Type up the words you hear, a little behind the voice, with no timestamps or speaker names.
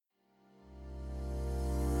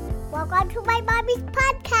Welcome to my mommy's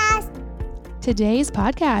podcast. Today's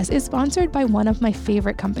podcast is sponsored by one of my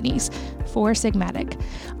favorite companies, Four Sigmatic.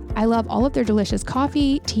 I love all of their delicious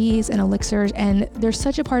coffee, teas, and elixirs, and they're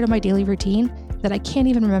such a part of my daily routine that I can't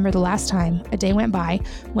even remember the last time a day went by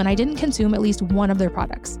when I didn't consume at least one of their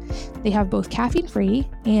products. They have both caffeine-free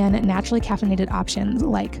and naturally caffeinated options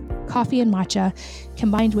like coffee and matcha,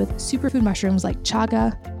 combined with superfood mushrooms like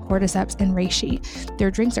chaga, cordyceps, and reishi. Their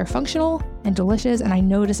drinks are functional and delicious, and I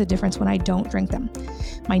notice a difference when I don't drink them.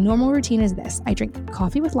 My normal routine is this. I drink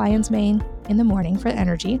coffee with lion's mane in the morning for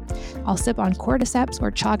energy. I'll sip on cordyceps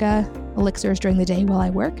or chaga elixirs during the day while I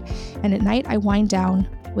work, and at night I wind down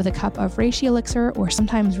with a cup of reishi elixir or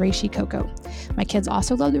sometimes reishi cocoa. My kids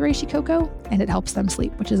also love the reishi cocoa, and it helps them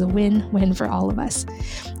sleep, which is a win-win for all of us.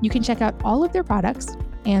 You can check out all of their products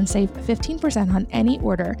and save 15% on any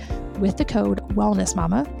order with the code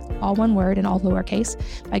WellnessMama, all one word and all lowercase,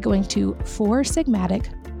 by going to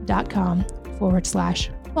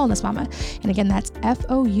foursigmatic.com/wellnessmama. And again, that's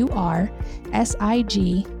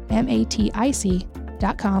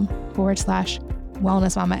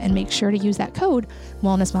foursigmatic.com/wellnessmama, and make sure to use that code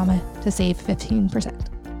WellnessMama to save 15%.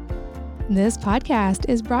 This podcast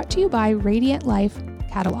is brought to you by Radiant Life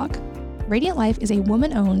Catalog. Radiant Life is a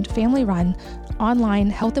woman-owned, family-run, online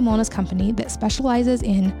health and wellness company that specializes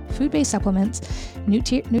in food-based supplements,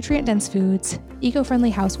 nutrient-dense foods, eco-friendly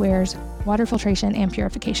housewares, water filtration, and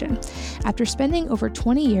purification. After spending over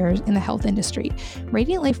 20 years in the health industry,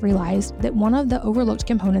 Radiant Life realized that one of the overlooked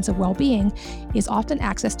components of well-being is often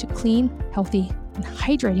access to clean, healthy, and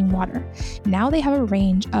hydrating water. Now they have a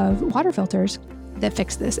range of water filters that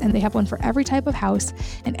fix this, and they have one for every type of house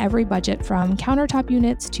and every budget, from countertop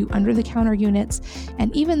units to under-the-counter units,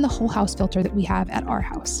 and even the whole house filter that we have at our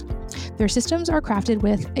house. Their systems are crafted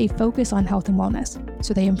with a focus on health and wellness,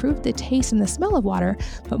 so they improve the taste and the smell of water,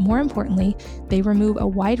 but more importantly, they remove a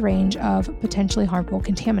wide range of potentially harmful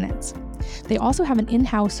contaminants. They also have an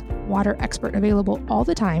in-house water expert available all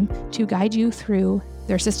the time to guide you through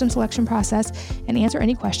their system selection process and answer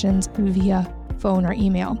any questions via phone or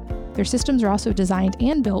email. Their systems are also designed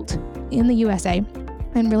and built in the USA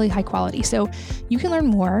and really high quality. So you can learn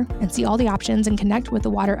more and see all the options and connect with the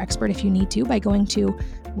water expert if you need to by going to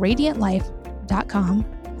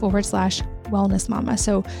radiantlife.com/wellnessmama.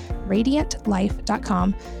 So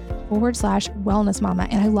radiantlife.com/wellnessmama.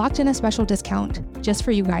 And I locked in a special discount just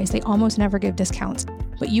for you guys. They almost never give discounts,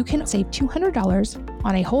 but you can save $200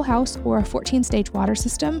 on a whole house or a 14-stage water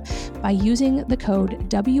system by using the code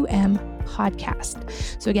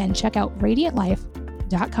WMPodcast. So again, check out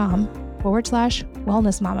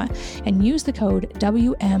radiantlife.com/wellnessmama and use the code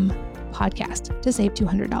WMPodcast to save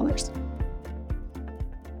 $200.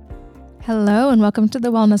 Hello, and welcome to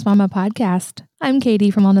the Wellness Mama podcast. I'm Katie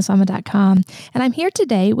from wellnessmama.com, and I'm here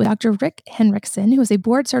today with Dr. Rick Henriksen, who is a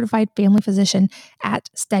board-certified family physician at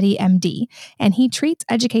SteadyMD, and he treats,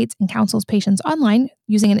 educates, and counsels patients online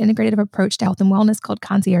using an integrative approach to health and wellness called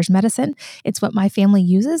concierge medicine. It's what my family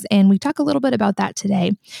uses, and we talk a little bit about that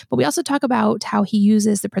today. But we also talk about how he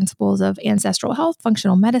uses the principles of ancestral health,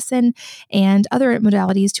 functional medicine, and other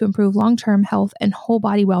modalities to improve long-term health and whole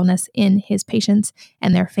body wellness in his patients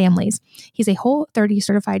and their families. He's a Whole30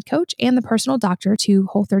 certified coach and the personal doctor to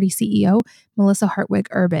Whole30 CEO, Melissa Hartwig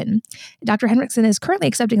Urban. Dr. Henriksen is currently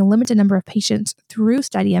accepting a limited number of patients through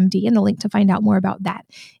SteadyMD, and the link to find out more about that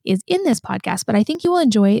is in this podcast. But I think you will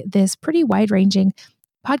enjoy this pretty wide-ranging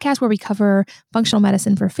podcast where we cover functional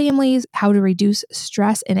medicine for families, how to reduce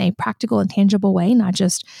stress in a practical and tangible way, not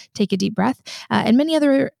just take a deep breath, and many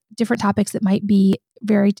other different topics that might be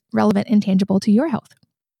very relevant and tangible to your health.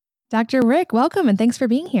 Dr. Rick, welcome, and thanks for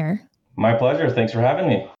being here. My pleasure. Thanks for having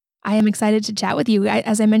me. I am excited to chat with you.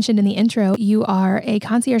 As I mentioned in the intro, you are a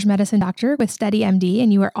concierge medicine doctor with SteadyMD,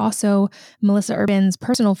 and you are also Melissa Urban's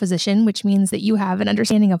personal physician, which means that you have an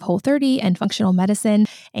understanding of Whole30 and functional medicine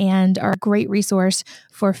and are a great resource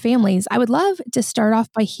for families. I would love to start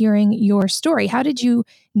off by hearing your story. How did you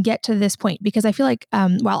get to this point? Because I feel like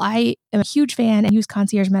while I am a huge fan and use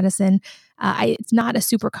concierge medicine, it's not a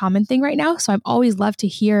super common thing right now. So I've always loved to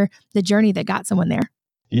hear the journey that got someone there.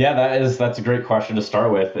 Yeah, that's a great question to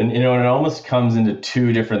start with. And, and it almost comes into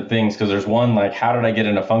two different things, because there's one, like, how did I get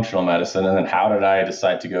into functional medicine? And then how did I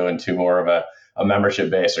decide to go into more of a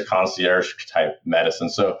membership-based or concierge type medicine?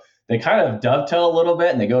 So they kind of dovetail a little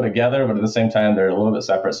bit and they go together, but at the same time, they're a little bit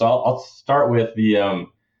separate. So I'll start with the,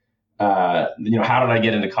 how did I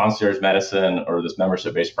get into concierge medicine or this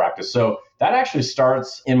membership-based practice? So that actually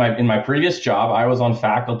starts in my previous job. I was on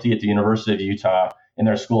faculty at the University of Utah in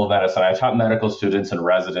their School of Medicine. I taught medical students and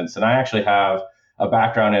residents, and I actually have a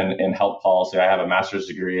background in health policy. I have a master's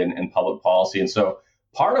degree in public policy. And so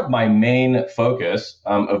part of my main focus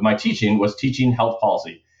of my teaching was teaching health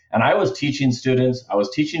policy. And I was teaching students, I was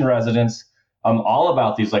teaching residents all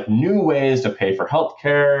about these like new ways to pay for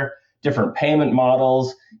healthcare, different payment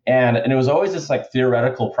models. And it was always this like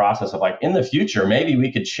theoretical process of like, in the future, maybe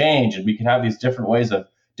we could change and we could have these different ways of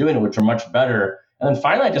doing it, which are much better. And then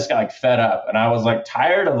finally, I just got like fed up and I was like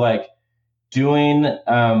tired of like doing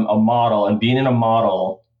a model and being in a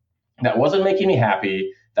model that wasn't making me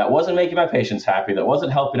happy, that wasn't making my patients happy, that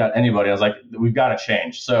wasn't helping out anybody. I was like, we've got to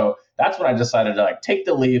change. So that's when I decided to like take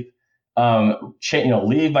the leap,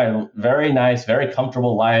 leave my very nice, very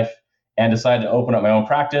comfortable life, and decided to open up my own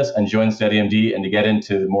practice and join SteadyMD and to get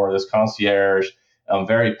into more of this concierge,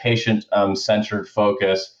 very patient-centered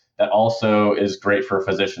focus that also is great for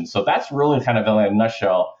physicians. So that's really kind of in a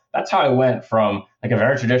nutshell. That's how I went from like a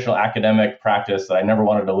very traditional academic practice that I never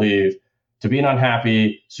wanted to leave to being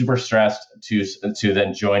unhappy, super stressed, to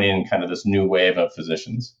then joining kind of this new wave of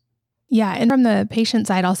physicians. Yeah. And from the patient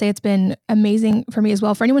side, I'll say it's been amazing for me as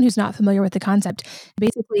well. For anyone who's not familiar with the concept,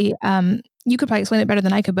 basically, you could probably explain it better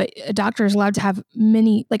than I could, but a doctor is allowed to have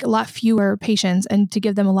a lot fewer patients and to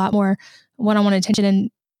give them a lot more one-on-one attention.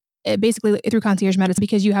 And basically through concierge medicine,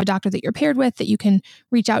 because you have a doctor that you're paired with that you can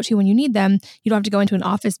reach out to when you need them. You don't have to go into an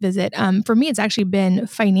office visit. For me, it's actually been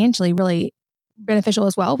financially really beneficial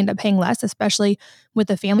as well. End up paying less, especially with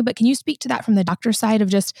the family. But can you speak to that from the doctor's side of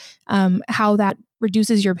just how that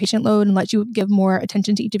reduces your patient load and lets you give more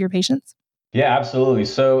attention to each of your patients? Yeah, absolutely.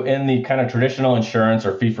 So in the kind of traditional insurance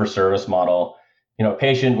or fee-for-service model, a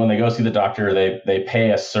patient, when they go see the doctor, they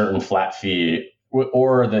pay a certain flat fee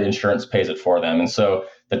or the insurance pays it for them. And so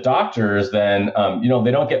the doctors then,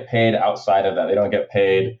 they don't get paid outside of that. They don't get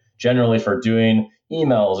paid generally for doing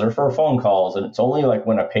emails or for phone calls. And it's only like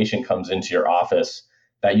when a patient comes into your office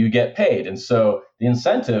that you get paid. And so the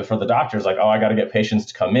incentive for the doctor is like, oh, I got to get patients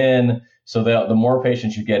to come in. So the more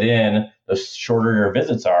patients you get in, the shorter your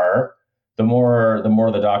visits are, the more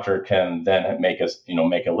the doctor can then make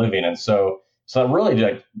a living. And so it really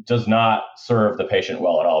like does not serve the patient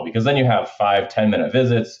well at all, because then you have 5-10 minute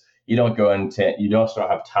visits. You don't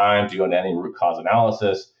have time to go into any root cause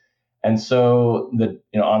analysis. And so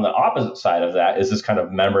on the opposite side of that is this kind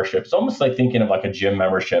of membership. It's almost like thinking of like a gym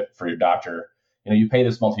membership for your doctor. You pay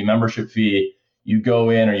this monthly membership fee, you go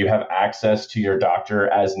in or you have access to your doctor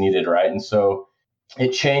as needed, right? And so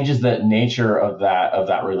it changes the nature of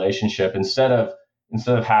that relationship. Instead of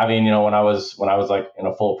having, when I was like in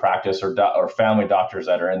a full practice or family doctors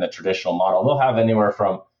that are in the traditional model, they'll have anywhere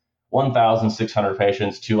from 1,600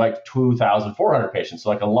 patients to like 2,400 patients, so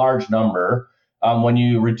like a large number. When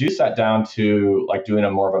you reduce that down to like doing a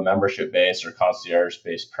more of a membership-based or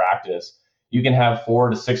concierge-based practice, you can have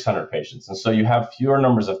 400 to 600 patients, and so you have fewer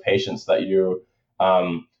numbers of patients that you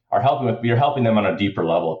are helping with, but you're helping them on a deeper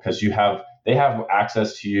level because they have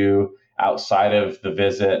access to you outside of the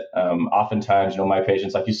visit. Oftentimes, my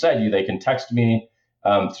patients, like you said, they can text me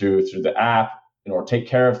through the app, or take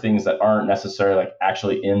care of things that aren't necessarily like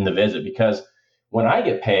actually in the visit. Because when I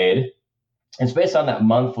get paid, it's based on that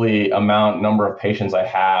monthly number of patients I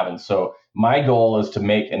have. And so my goal is to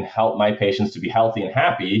make and help my patients to be healthy and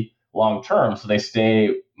happy long term, so they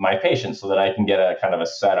stay my patients, so that I can get a kind of a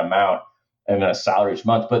set amount and a salary each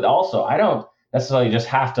month. But also, I don't necessarily just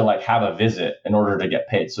have to like have a visit in order to get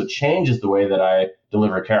paid. So it changes the way that I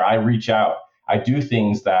deliver care. I reach out. I do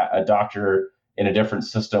things that a doctor in a different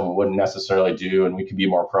system wouldn't necessarily do, and we can be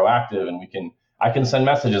more proactive. And I can send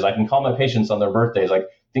messages. I can call my patients on their birthdays, like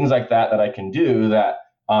things like that I can do that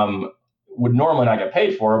would normally not get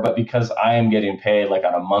paid for, but because I am getting paid like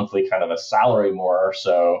on a monthly kind of a salary more,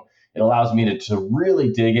 so it allows me to really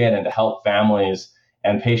dig in and to help families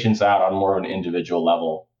and patients out on more of an individual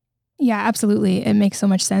level. Yeah, absolutely. It makes so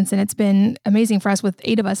much sense. And it's been amazing for us with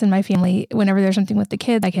 8 of us in my family. Whenever there's something with the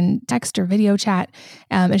kids, I can text or video chat.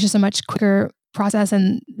 It's just a much quicker process.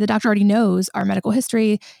 And the doctor already knows our medical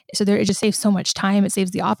history. So it just saves so much time. It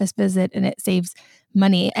saves the office visit and it saves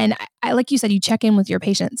money. And I like you said, you check in with your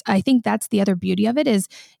patients. I think that's the other beauty of it, is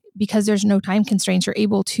because there's no time constraints, you're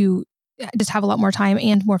able to just have a lot more time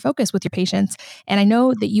and more focus with your patients. And I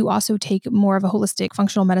know that you also take more of a holistic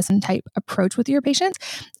functional medicine type approach with your patients.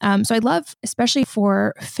 So I'd love, especially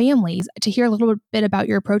for families, to hear a little bit about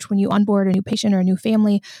your approach when you onboard a new patient or a new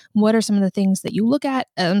family. What are some of the things that you look at,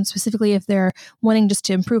 specifically if they're wanting just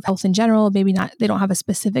to improve health in general, maybe they don't have a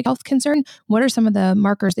specific health concern? What are some of the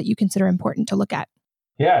markers that you consider important to look at?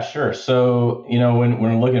 Yeah, sure. So, when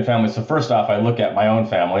we're looking at families, so first off, I look at my own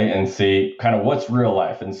family and see kind of what's real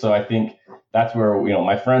life. And so I think that's where,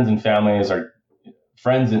 my friends and my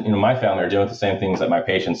family are doing the same things that my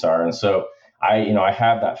patients are. And so I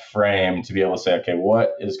have that frame to be able to say, okay,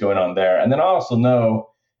 what is going on there? And then I also know,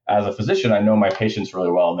 as a physician, I know my patients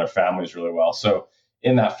really well and their families really well. So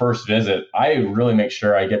in that first visit, I really make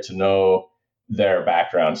sure I get to know their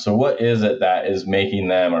background. So what is it that is making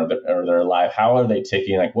them or their life? How are they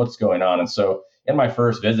ticking? Like, what's going on? And so in my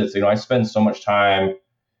first visits, I spend so much time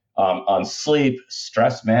on sleep,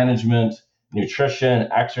 stress management, nutrition,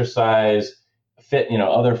 exercise,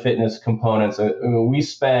 other fitness components. We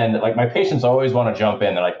spend, like, my patients always want to jump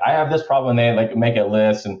in. They're like, I have this problem. They like make a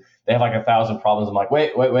list and they have like 1,000 problems. I'm like,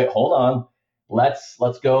 wait, hold on.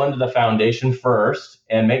 Let's go into the foundation first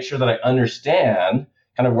and make sure that I understand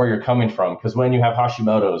kind of where you're coming from. Because when you have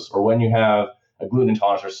Hashimoto's or when you have a gluten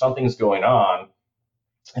intolerance or something's going on,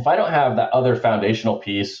 if I don't have that other foundational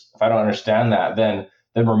piece, if I don't understand that, then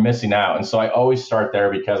we're missing out. And so I always start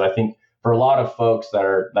there, because I think for a lot of folks that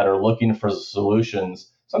are looking for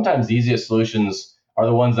solutions, sometimes the easiest solutions are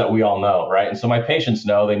the ones that we all know, right? And so my patients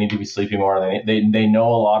know they need to be sleeping more. They know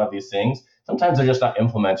a lot of these things. Sometimes they're just not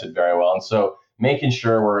implemented very well. And so making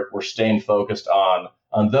sure we're staying focused on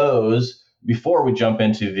those before we jump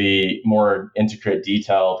into the more intricate,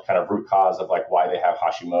 detailed kind of root cause of like why they have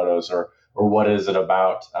Hashimoto's or what is it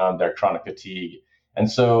about their chronic fatigue. And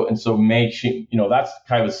so make sure, that's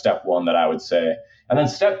kind of step one that I would say. And then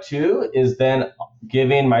step two is then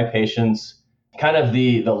giving my patients kind of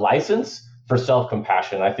the license for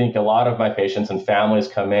self-compassion. I think a lot of my patients and families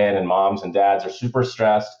come in, and moms and dads are super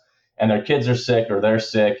stressed and their kids are sick or they're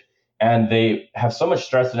sick, and they have so much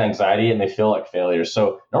stress and anxiety and they feel like failures.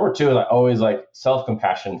 So number two is I always like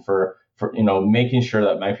self-compassion for making sure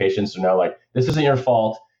that my patients know, like, this isn't your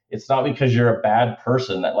fault. It's not because you're a bad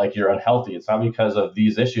person that like you're unhealthy. It's not because of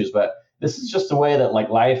these issues, but this is just the way that like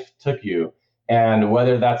life took you. And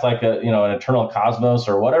whether that's like an eternal cosmos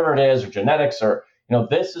or whatever it is, or genetics, or,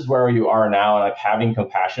 this is where you are now. And like having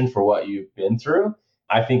compassion for what you've been through,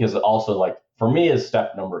 I think is also, like, for me, is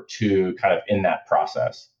step number two kind of in that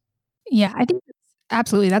process. Yeah, I think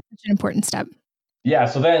absolutely. That's such an important step. Yeah.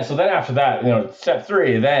 So then after that, step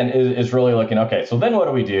three then is really looking, okay, so then what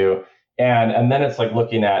do we do? And then it's like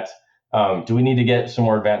looking at, do we need to get some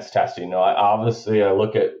more advanced testing? Obviously I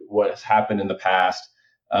look at what's happened in the past,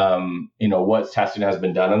 what testing has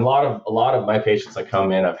been done. And a lot of my patients that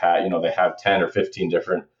come in have had, they have 10 or 15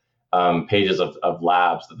 different pages of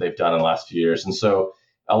labs that they've done in the last few years. And so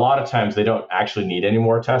a lot of times they don't actually need any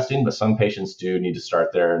more testing, but some patients do need to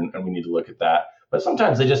start there, and we need to look at that. But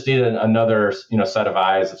sometimes they just need another, set of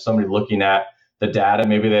eyes of somebody looking at the data.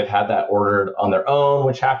 Maybe they've had that ordered on their own,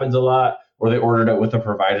 which happens a lot, or they ordered it with a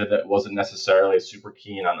provider that wasn't necessarily super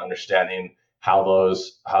keen on understanding how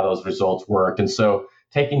those results worked. And so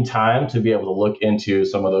taking time to be able to look into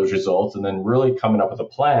some of those results and then really coming up with a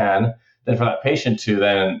plan then for that patient to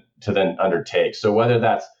then undertake. So whether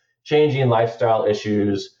that's changing lifestyle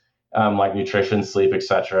issues like nutrition, sleep,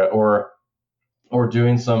 etc., or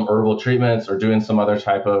doing some herbal treatments or doing some other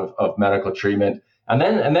type of medical treatment. And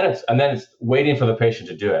then it's waiting for the patient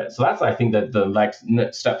to do it. So that's, I think, that the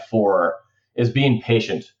next step 4 is being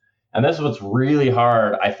patient. And this is what's really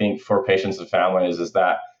hard, I think, for patients and families, is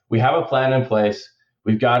that we have a plan in place.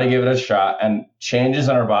 We've got to give it a shot, and changes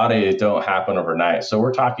in our body don't happen overnight. So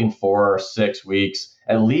we're talking 4 or 6 weeks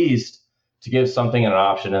at least to give something an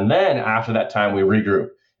option. And then after that time, we regroup.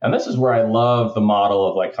 And this is where I love the model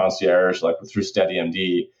of like concierge, like through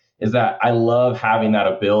SteadyMD, is that I love having that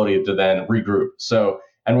ability to then regroup. So,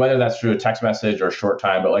 and whether that's through a text message or a short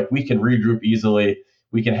time, but like we can regroup easily.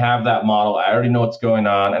 We can have that model. I already know what's going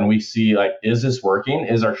on, and we see, like, is this working?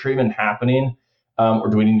 Is our treatment happening? Or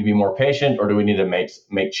do we need to be more patient, or do we need to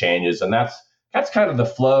make changes? And that's kind of the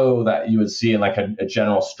flow that you would see in like a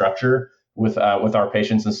general structure with our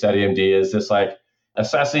patients in SteadyMD. Is this like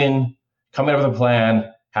assessing, coming up with a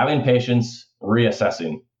plan, having patients,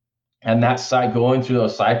 reassessing. And that going through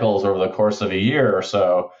those cycles over the course of a year or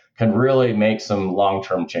so can really make some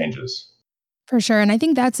long-term changes. For sure. And I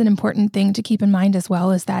think that's an important thing to keep in mind as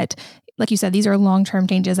well, is that, like you said, these are long-term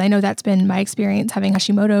changes. I know that's been my experience having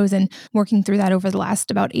Hashimoto's and working through that over the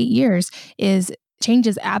last about 8 years. Is change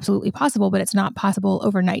is absolutely possible, but it's not possible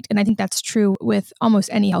overnight. And I think that's true with almost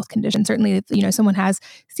any health condition. Certainly, if someone has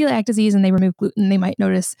celiac disease and they remove gluten, they might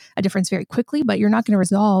notice a difference very quickly, but you're not going to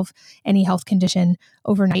resolve any health condition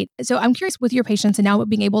overnight. So I'm curious, with your patients and now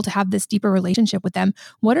being able to have this deeper relationship with them,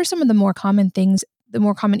 what are some of the more common things, the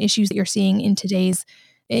more common issues that you're seeing in today's,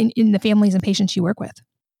 in the families and patients you work with?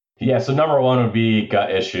 Yeah, so number one would be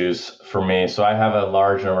gut issues for me. So I have a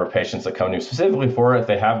large number of patients that come to me specifically for it.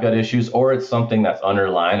 They have gut issues, or it's something that's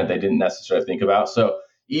underlying that they didn't necessarily think about. So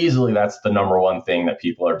easily, that's the number one thing that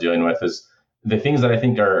people are dealing with is the things that I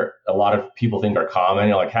think are a lot of people think are common,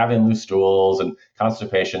 like having loose stools and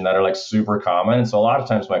constipation that are like super common. And so a lot of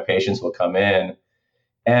times my patients will come in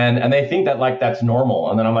and they think that like that's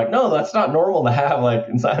normal. And then I'm like, no, that's not normal to have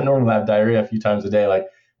it's not normal to have diarrhea a few times a day. Like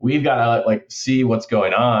we've got to like see what's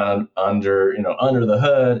going on under the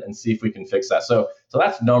hood and see if we can fix that. So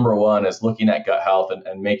that's number one, is looking at gut health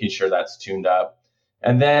and making sure that's tuned up.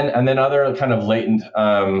 And then other kind of latent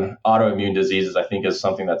autoimmune diseases, I think, is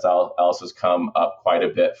something that's else has come up quite a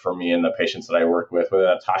bit for me in the patients that I work with, whether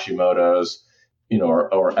that's Hashimoto's,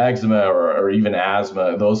 or eczema or even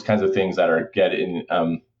asthma, those kinds of things that are getting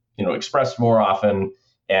expressed more often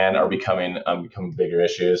and are becoming bigger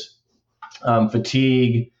issues.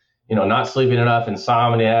 Fatigue, not sleeping enough,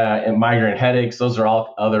 insomnia, and migraine headaches. Those are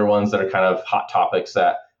all other ones that are kind of hot topics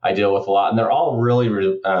that I deal with a lot, and they're all really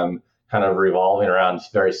kind of revolving around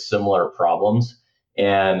very similar problems.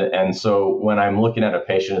 And so when I'm looking at a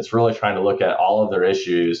patient, it's really trying to look at all of their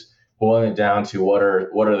issues, boiling it down to what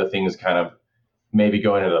are the things kind of maybe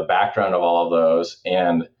going into the background of all of those,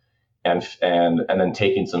 and then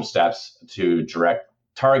taking some steps to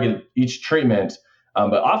target each treatment.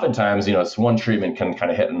 But oftentimes, it's one treatment can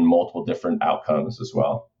kind of hit in multiple different outcomes as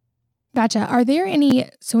well. Gotcha. Are there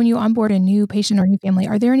so when you onboard a new patient or new family,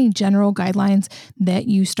 are there any general guidelines that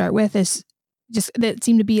you start with that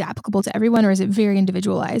seem to be applicable to everyone, or is it very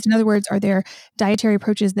individualized? In other words, are there dietary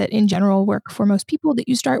approaches that in general work for most people that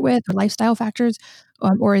you start with, or lifestyle factors,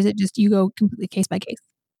 or is it just you go completely case by case?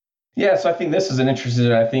 Yeah, so I think this is an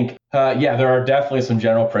interesting, I think, there are definitely some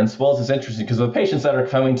general principles. It's interesting because the patients that are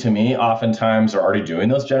coming to me oftentimes are already doing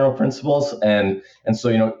those general principles. And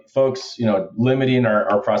so, folks, limiting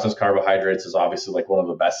our processed carbohydrates is obviously like one of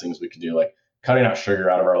the best things we can do, like cutting out sugar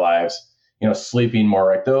out of our lives, sleeping more.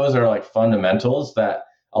 Like those are like fundamentals that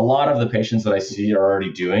a lot of the patients that I see are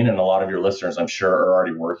already doing, and a lot of your listeners, I'm sure, are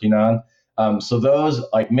already working on. So those,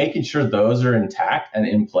 like making sure those are intact and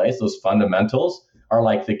in place, those fundamentals are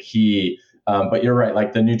like the key. But you're right,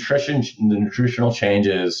 like the nutritional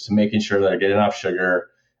changes to making sure that they're getting enough sugar,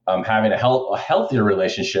 having a healthier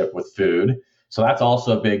relationship with food. So that's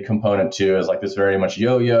also a big component too, is like this very much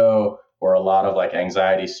yo-yo, or a lot of like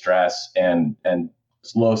anxiety, stress, and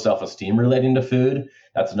low self-esteem relating to food.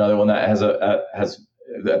 That's another one that has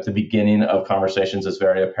at the beginning of conversations is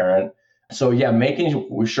very apparent. So yeah,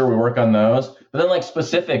 making sure we work on those. But then like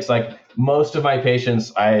specifics, like most of my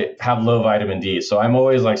patients, I have low vitamin D. So I'm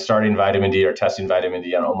always like starting vitamin D or testing vitamin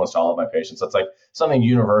D on almost all of my patients. That's like something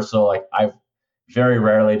universal. Like very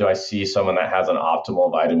rarely do I see someone that has an optimal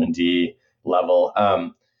vitamin D level.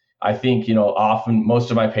 I think, often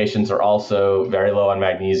most of my patients are also very low on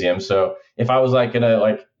magnesium. So if I was like gonna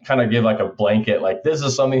like kind of give like a blanket, like this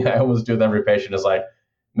is something I almost do with every patient, is like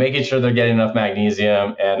making sure they're getting enough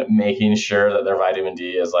magnesium and making sure that their vitamin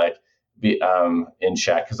D is like in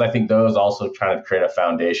check. Because I think those also trying to create a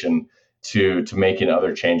foundation to making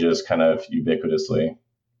other changes kind of ubiquitously.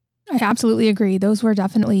 I absolutely agree. Those were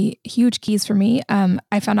definitely huge keys for me.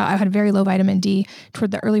 I found out I had very low vitamin D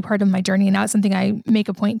toward the early part of my journey. And now it's something I make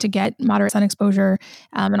a point to get moderate sun exposure,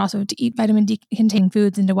 and also to eat vitamin D containing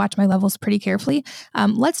foods and to watch my levels pretty carefully.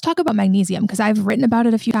 Let's talk about magnesium, because I've written about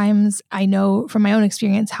it a few times. I know from my own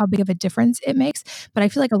experience how big of a difference it makes, but I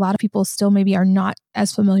feel like a lot of people still maybe are not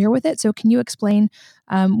as familiar with it. So can you explain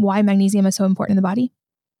why magnesium is so important in the body?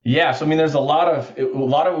 Yeah, so I mean, there's a lot of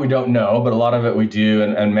it we don't know, but a lot of it we do,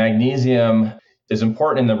 and magnesium is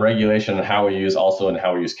important in the regulation and how we use, also in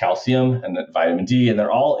how we use calcium and vitamin D, and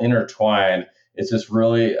they're all intertwined. It's this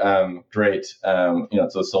really great,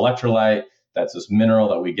 it's this electrolyte, that's this mineral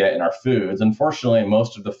that we get in our foods. Unfortunately,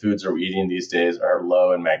 most of the foods that we're eating these days are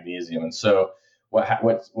low in magnesium, and so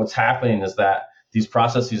what's happening is that these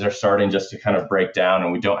processes are starting just to kind of break down,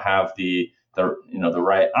 and we don't have the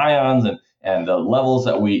right ions and the levels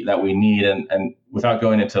that we need. And without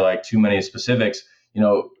going into like too many specifics,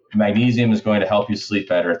 magnesium is going to help you sleep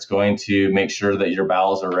better. It's going to make sure that your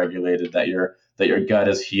bowels are regulated, that your gut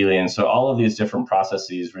is healing. And so all of these different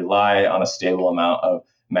processes rely on a stable amount of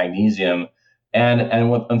magnesium. And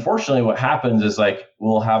unfortunately, what happens is like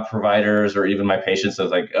we'll have providers or even my patients that's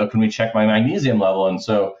like, oh, can we check my magnesium level? And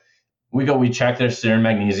so we check their serum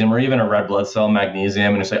magnesium or even a red blood cell magnesium,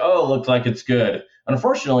 and we say, oh, it looks like it's good.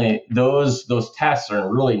 Unfortunately, those tests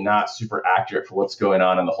are really not super accurate for what's going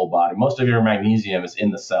on in the whole body. Most of your magnesium is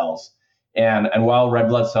in the cells. And while red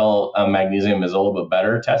blood cell magnesium is a little bit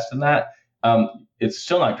better test than that, it's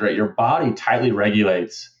still not great. Your body tightly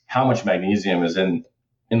regulates how much magnesium is in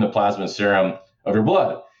the plasma serum of your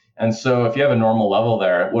blood. And so if you have a normal level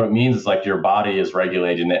there, what it means is like your body is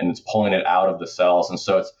regulating it and it's pulling it out of the cells. And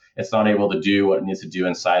so it's not able to do what it needs to do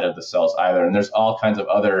inside of the cells either. And there's all kinds of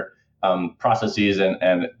other processes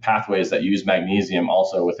and pathways that use magnesium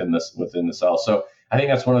also within the cell. So I think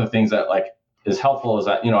that's one of the things that like is helpful is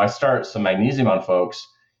that, I start some magnesium on folks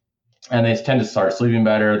and they tend to start sleeping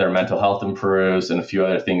better, their mental health improves, and a few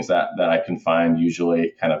other things that I can find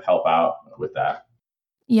usually kind of help out with that.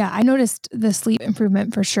 Yeah, I noticed the sleep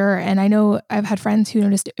improvement for sure. And I know I've had friends who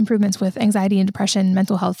noticed improvements with anxiety and depression,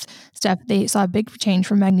 mental health stuff. They saw a big change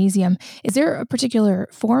from magnesium. Is there a particular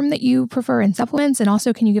form that you prefer in supplements? And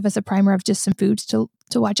also, can you give us a primer of just some foods to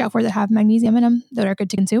watch out for that have magnesium in them that are good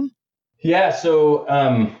to consume? Yeah, so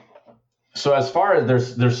as far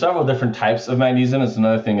as there's several different types of magnesium. It's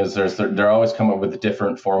another thing is they're always come up with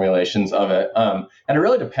different formulations of it, and it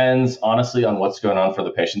really depends honestly on what's going on for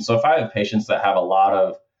the patient. So if I have patients that have a lot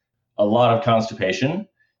of constipation,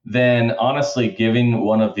 then honestly giving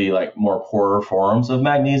one of the like more poorer forms of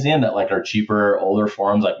magnesium that like are cheaper, older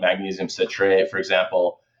forms like magnesium citrate, for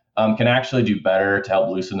example, can actually do better to help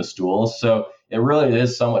loosen the stools. So it really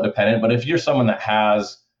is somewhat dependent. But if you're someone that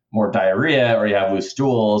has more diarrhea or you have loose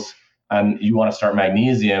stools and you want to start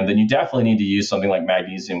magnesium, then you definitely need to use something like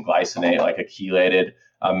magnesium glycinate, like a chelated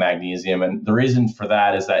magnesium. And the reason for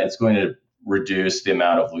that is that it's going to reduce the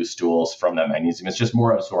amount of loose stools from that magnesium. It's just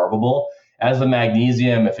more absorbable. As the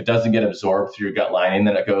magnesium, if it doesn't get absorbed through your gut lining,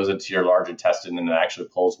 then it goes into your large intestine and it actually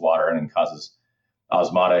pulls water and causes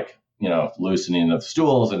osmotic, loosening of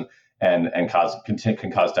stools and can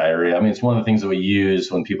cause diarrhea. I mean, it's one of the things that we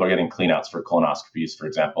use when people are getting cleanouts for colonoscopies, for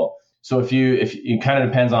example. So if it kind of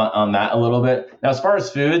depends on that a little bit. Now, as far as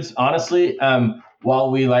foods, honestly, while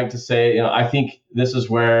we like to say, I think this is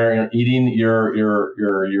where eating your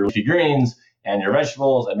leafy greens and your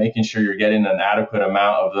vegetables and making sure you're getting an adequate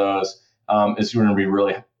amount of those is going to be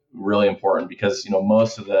really, really important because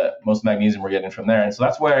most magnesium we're getting from there. And so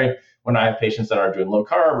that's where when I have patients that are doing low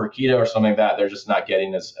carb or keto or something like that, they're just not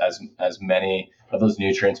getting as many of those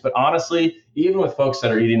nutrients. But honestly, even with folks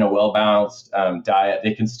that are eating a well-balanced diet,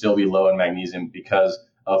 they can still be low in magnesium because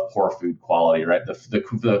of poor food quality, right?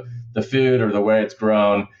 The food or the way it's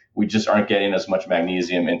grown, we just aren't getting as much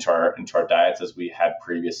magnesium into our diets as we had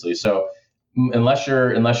previously. So unless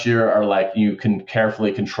you're like you can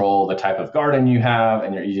carefully control the type of garden you have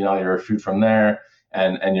and you're eating all your food from there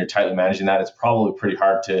and you're tightly managing that, it's probably pretty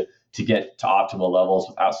hard to get to optimal levels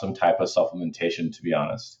without some type of supplementation, to be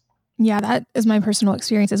honest. Yeah, that is my personal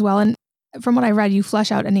experience as well. And from what I read, you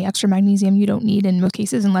flush out any extra magnesium you don't need in most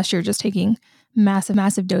cases, unless you're just taking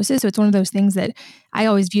massive doses. So it's one of those things that I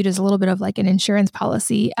always viewed as a little bit of like an insurance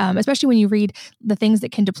policy, especially when you read the things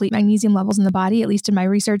that can deplete magnesium levels in the body, at least in my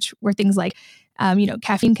research, were things like,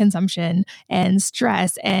 caffeine consumption and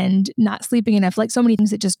stress and not sleeping enough, like so many things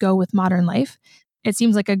that just go with modern life. It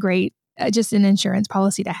seems like a great, just an insurance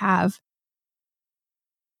policy to have.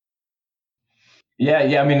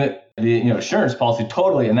 Yeah. I mean, the insurance policy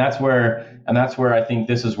totally, and that's where I think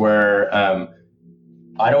this is where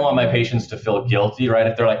I don't want my patients to feel guilty, right?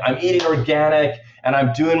 If they're like, I'm eating organic and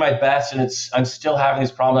I'm doing my best, and I'm still having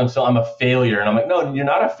these problems, I'm a failure, and I'm like, no, you're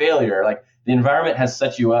not a failure. Like the environment has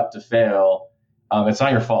set you up to fail. It's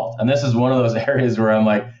not your fault, and this is one of those areas where I'm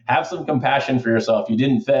like, have some compassion for yourself. You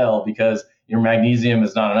didn't fail because your magnesium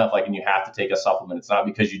is not enough, like, and you have to take a supplement. It's not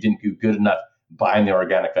because you didn't do good enough buying the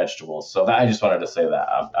organic vegetables. So I just wanted to say that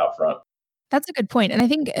out front. That's a good point. And I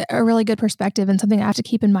think a really good perspective and something I have to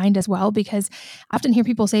keep in mind as well, because I often hear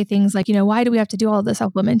people say things like, why do we have to do all this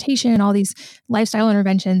supplementation and all these lifestyle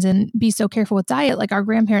interventions and be so careful with diet? Like our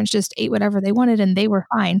grandparents just ate whatever they wanted and they were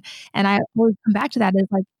fine. And I always come back to that as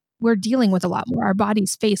like, we're dealing with a lot more. Our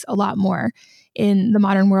bodies face a lot more in the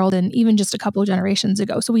modern world and even just a couple of generations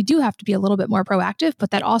ago. So we do have to be a little bit more proactive,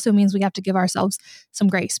 but that also means we have to give ourselves some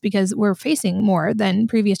grace because we're facing more than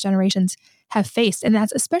previous generations have faced. And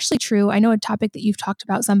that's especially true. I know a topic that you've talked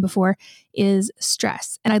about some before is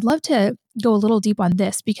stress. And I'd love to go a little deep on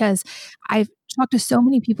this because I've talked to so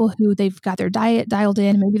many people who they've got their diet dialed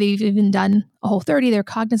in. Maybe they've even done a Whole30. They're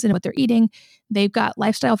cognizant of what they're eating. They've got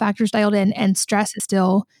lifestyle factors dialed in, and stress is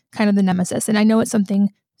still kind of the nemesis. And I know it's something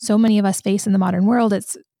so many of us face in the modern world.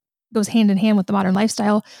 It goes hand in hand with the modern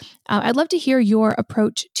lifestyle. I'd love to hear your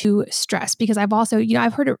approach to stress because I've also,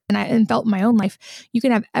 I've heard it and felt in my own life, you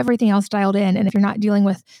can have everything else dialed in. And if you're not dealing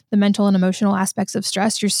with the mental and emotional aspects of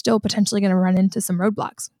stress, you're still potentially going to run into some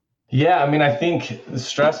roadblocks. Yeah, I mean, I think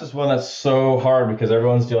stress is one that's so hard because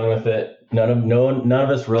everyone's dealing with it. None of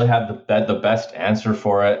us really have the best answer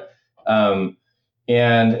for it. And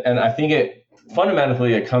I think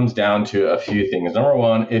fundamentally it comes down to a few things. Number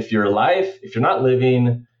one, if you're not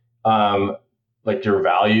living like your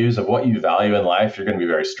values of what you value in life, you're going to be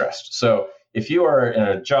very stressed. So if you are in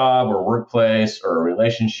a job or workplace or a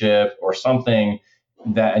relationship or something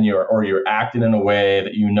that, and you're acting in a way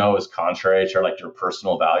that is contrary to like your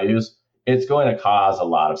personal values, it's going to cause a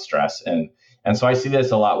lot of stress. And so I see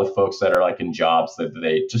this a lot with folks that are like in jobs that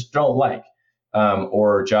they just don't like,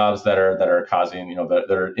 or jobs that are causing,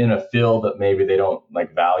 that are in a field that maybe they don't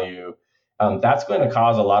like value. That's going to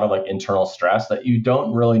cause a lot of like internal stress that you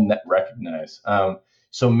don't really recognize.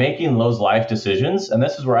 So making those life decisions, and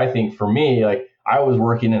this is where I think for me, like I was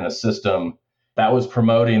working in a system that was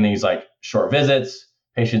promoting these like short visits,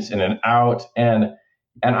 patients in and out, and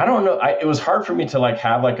I don't know, it was hard for me to like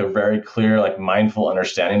have like a very clear, like mindful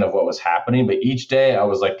understanding of what was happening. But each day I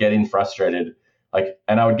was like getting frustrated, like,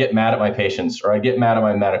 and I would get mad at my patients, or I get mad at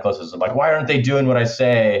my medical assistant, like, why aren't they doing what I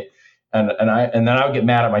say? And then I would get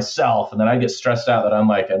mad at myself, and then I'd get stressed out that I'm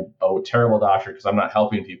like a terrible doctor because I'm not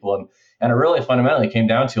helping people. And it really fundamentally came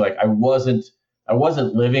down to like I wasn't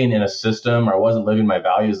living in a system, or I wasn't living my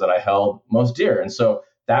values that I held most dear. And so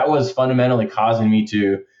that was fundamentally causing me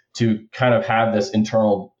to kind of have this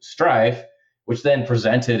internal strife, which then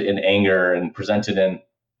presented in anger and presented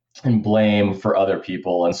in blame for other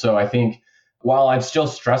people. And so I think while I'm still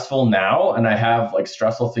stressful now and I have like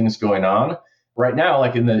stressful things going on right now,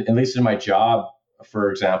 like at least in my job,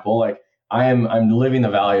 for example, like I'm living the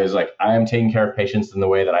values, like I am taking care of patients in the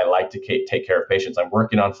way that I like to take care of patients. I'm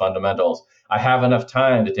working on fundamentals. I have enough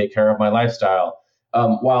time to take care of my lifestyle.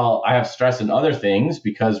 While I have stress in other things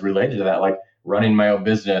because related to that, like running my own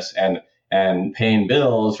business and paying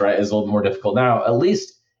bills, right, is a little bit more difficult now. At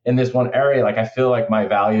least in this one area, like I feel like my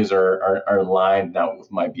values are aligned now with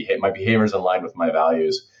my behavior. My behavior is aligned with my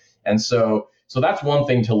values, and so that's one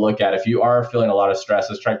thing to look at. If you are feeling a lot of stress,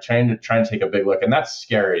 is trying to take a big look, and that's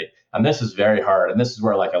scary. And this is very hard. And this is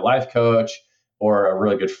where like a life coach or a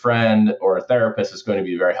really good friend or a therapist is going to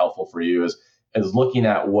be very helpful for you. Is looking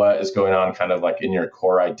at what is going on kind of like in your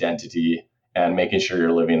core identity and making sure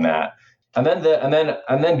you're living that. And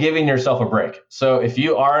then giving yourself a break. So if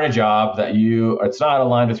you are in a job that it's not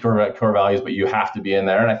aligned with core values, but you have to be in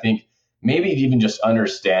there. And I think maybe even just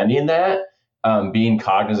understanding that, being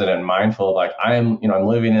cognizant and mindful of like, I'm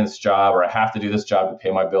living in this job, or I have to do this job to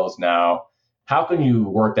pay my bills now. How can you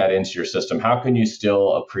work that into your system? How can you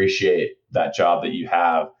still appreciate that job that you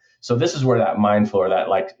have? So this is where that mindful, or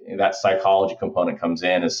that psychology component comes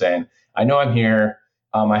in, is saying, I know I'm here.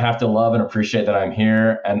 I have to love and appreciate that I'm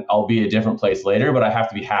here, and I'll be a different place later, but I have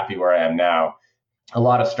to be happy where I am now. A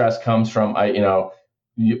lot of stress comes from,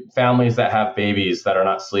 families that have babies that are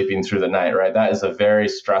not sleeping through the night, right? That is a very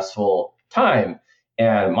stressful time.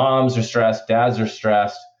 And moms are stressed, dads are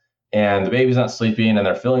stressed, and the baby's not sleeping, and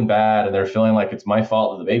they're feeling bad, and they're feeling like it's my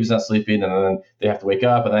fault that the baby's not sleeping, and then they have to wake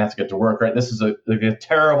up, and they have to get to work, right? This is a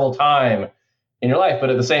terrible time in your life. But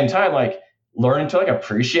at the same time, like learning to like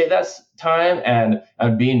appreciate that time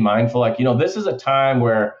and being mindful, like, this is a time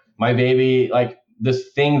where my baby, like this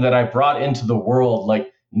thing that I brought into the world,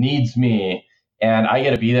 like needs me, and I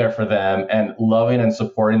get to be there for them, and loving and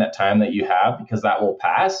supporting that time that you have, because that will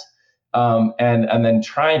pass. And then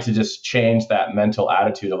trying to just change that mental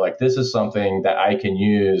attitude of like, this is something that I can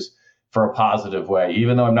use for a positive way,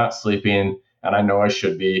 even though I'm not sleeping and I know I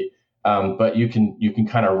should be. But you can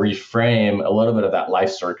kind of reframe a little bit of that life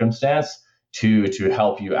circumstance to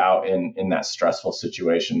help you out in that stressful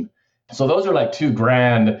situation. So those are like two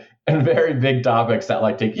grand and very big topics that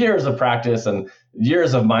like take years of practice and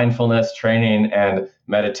years of mindfulness training and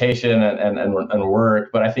meditation and work.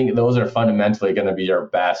 But I think those are fundamentally going to be your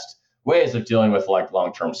best ways of dealing with like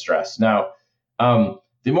long-term stress. Now,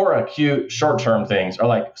 the more acute short-term things are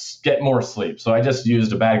like get more sleep. So I just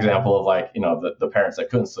used a bad example of like, the parents that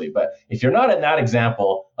couldn't sleep. But if you're not in that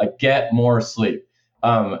example, like get more sleep.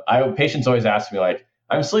 Patients always ask me like,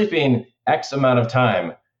 I'm sleeping X amount of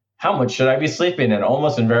time. How much should I be sleeping? And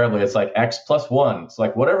almost invariably, it's like X plus one. It's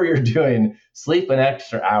like whatever you're doing, sleep an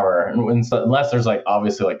extra hour. Unless there's like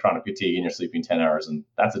obviously like chronic fatigue and you're sleeping 10 hours, and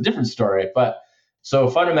that's a different story. But so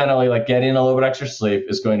fundamentally, like getting a little bit extra sleep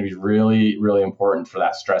is going to be really, really important for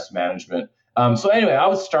that stress management. So anyway, I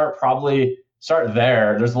would start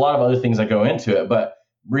there. There's a lot of other things that go into it, but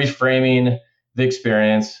reframing the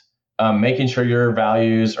experience, making sure your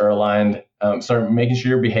values are aligned, making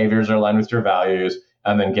sure your behaviors are aligned with your values,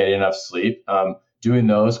 and then getting enough sleep. Doing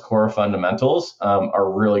those core fundamentals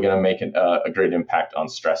are really going to make a great impact on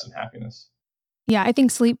stress and happiness. Yeah, I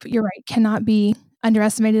think sleep, you're right, cannot be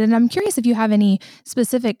underestimated. And I'm curious if you have any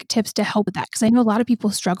specific tips to help with that, because I know a lot of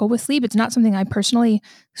people struggle with sleep. It's not something I personally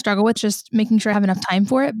struggle with, just making sure I have enough time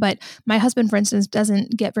for it. But my husband, for instance,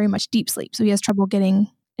 doesn't get very much deep sleep. So he has trouble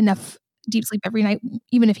getting enough deep sleep every night,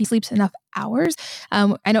 even if he sleeps enough hours.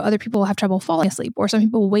 I know other people have trouble falling asleep, or some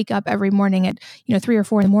people wake up every morning at 3 or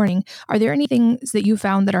 4 in the morning. Are there any things that you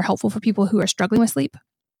found that are helpful for people who are struggling with sleep?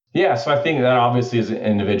 Yeah, so I think that obviously is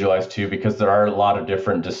individualized too, because there are a lot of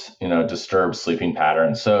different disturbed sleeping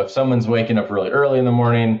patterns. So if someone's waking up really early in the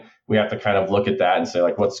morning, we have to kind of look at that and say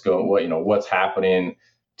like, what's happening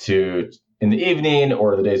to in the evening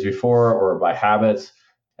or the days before or by habits.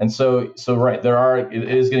 And so right, it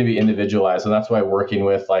is going to be individualized, and that's why working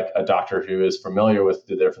with like a doctor who is familiar with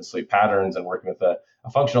the different sleep patterns and working with a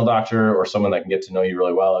functional doctor or someone that can get to know you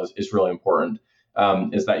really well is really important.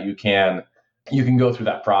 Is that you can go through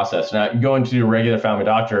that process. Now, going to your regular family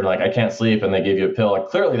doctor and like, I can't sleep, and they give you a pill. Like,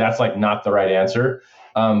 clearly, that's like not the right answer.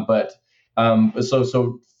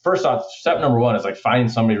 So first off, step number one is like finding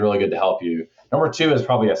somebody really good to help you. Number two is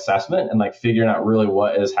probably assessment and like figuring out really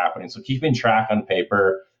what is happening. So keeping track on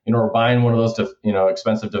paper, or buying one of those,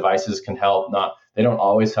 expensive devices can help. They don't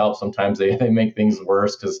always help. Sometimes they make things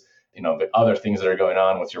worse because, the other things that are going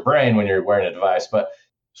on with your brain when you're wearing a device. But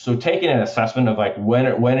so taking an assessment of like, when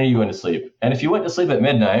are you going to sleep? And if you went to sleep at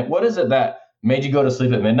midnight, what is it that made you go to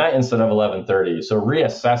sleep at midnight instead of 11:30? So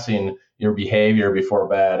reassessing your behavior before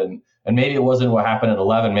bed, and maybe it wasn't what happened at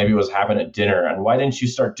 11, maybe it was happened at dinner. And why didn't you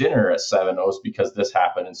start dinner at 7? Oh, it's because this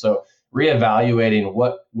happened. And so reevaluating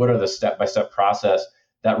what are the step-by-step process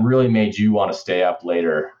that really made you want to stay up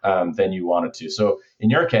later than you wanted to. So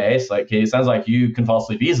in your case, like Katie, it sounds like you can fall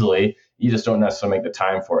asleep easily. You just don't necessarily make the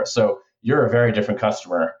time for it. So you're a very different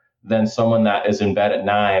customer than someone that is in bed at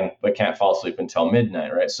 9 but can't fall asleep until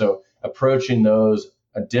midnight, right? So approaching those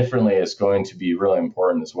differently is going to be really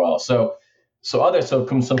important as well. So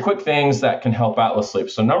some quick things that can help out with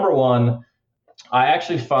sleep. So number one, I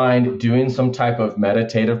actually find doing some type of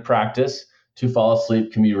meditative practice to fall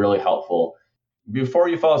asleep can be really helpful. Before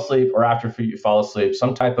you fall asleep or after you fall asleep,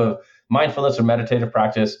 some type of mindfulness or meditative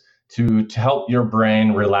practice to help your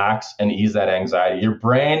brain relax and ease that anxiety. Your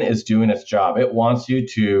brain is doing its job. It wants you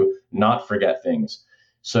to not forget things.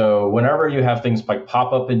 So whenever you have things like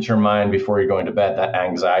pop up into your mind before you're going to bed, that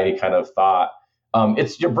anxiety kind of thought,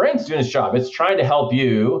 it's your brain's doing its job. It's trying to help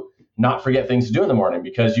you not forget things to do in the morning,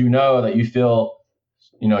 because that you feel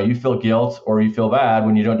guilt or you feel bad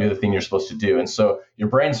when you don't do the thing you're supposed to do. And so your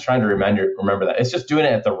brain's trying to remember that. It's just doing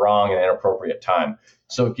it at the wrong and inappropriate time.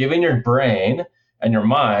 So giving your brain and your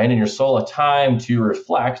mind and your soul a time to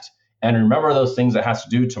reflect and remember those things it has to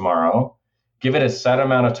do tomorrow. Give it a set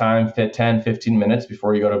amount of time, 10, 15 minutes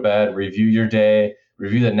before you go to bed. Review your day,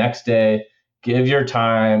 review the next day. Give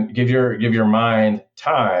your mind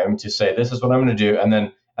time to say, this is what I'm going to do. And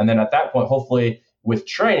then at that point, hopefully with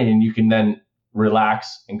training, you can then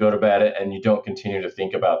relax and go to bed, and you don't continue to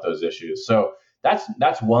think about those issues. So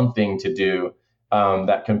that's one thing to do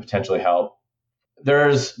that can potentially help.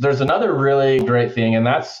 There's another really great thing, and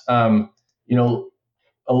that's a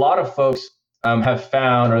lot of folks have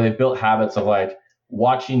found, or they've built habits of like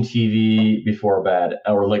watching TV before bed,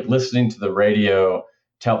 or like listening to the radio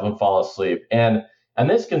to help them fall asleep. And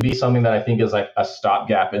this can be something that I think is like a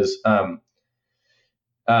stopgap. It's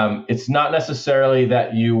not necessarily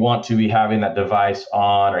that you want to be having that device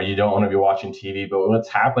on or you don't want to be watching TV, but what's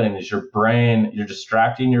happening is you're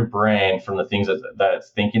distracting your brain from the things that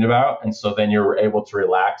it's thinking about. And so then you're able to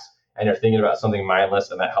relax and you're thinking about something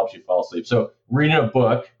mindless, and that helps you fall asleep. So reading a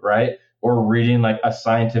book, right? Or reading like a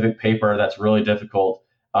scientific paper that's really difficult,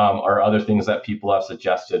 or other things that people have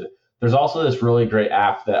suggested. There's also this really great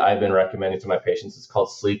app that I've been recommending to my patients. It's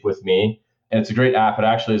called Sleep With Me. And it's a great app. It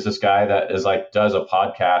actually is this guy that does a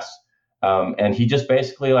podcast. And he just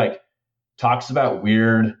basically like talks about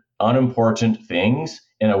weird, unimportant things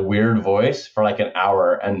in a weird voice for like an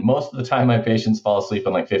hour. And most of the time my patients fall asleep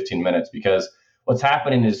in like 15 minutes, because what's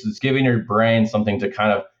happening is it's giving your brain something to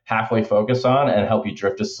kind of halfway focus on and help you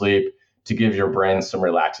drift to sleep, to give your brain some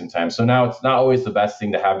relaxing time. So now it's not always the best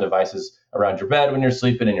thing to have devices around your bed when you're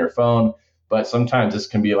sleeping in your phone, but sometimes this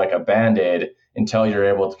can be like a Band-Aid until you're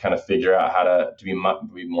able to kind of figure out how to be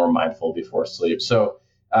more mindful before sleep. So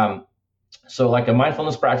like a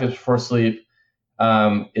mindfulness practice before sleep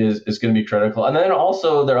is going to be critical. And then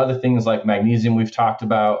also there are other things like magnesium we've talked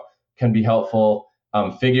about can be helpful.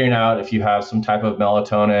 Figuring out if you have some type of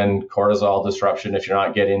melatonin, cortisol disruption, if you're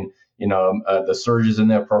not getting the surges in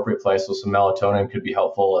the appropriate place, so some melatonin could be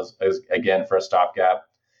helpful as again for a stopgap.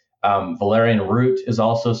 Valerian root is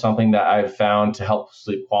also something that I've found to help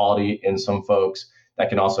sleep quality in some folks that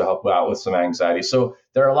can also help out with some anxiety. So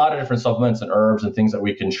there are a lot of different supplements and herbs and things that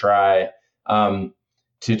we can try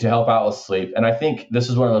to help out with sleep. And I think this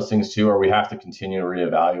is one of those things too, where we have to continue to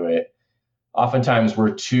reevaluate. Oftentimes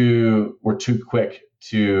we're too quick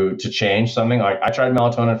to change something. Like I tried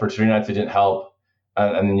melatonin for 3 nights, it didn't help,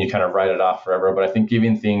 and then you kind of write it off forever. But I think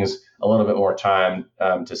giving things a little bit more time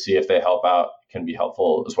to see if they help out can be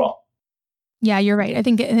helpful as well. Yeah, you're right. I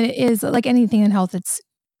think it is like anything in health, it's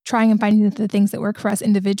trying and finding the things that work for us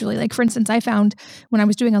individually. Like, for instance, I found when I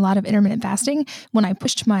was doing a lot of intermittent fasting, when I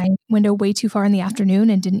pushed my window way too far in the afternoon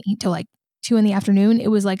and didn't eat till like 2 in the afternoon, it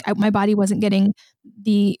was like my body wasn't getting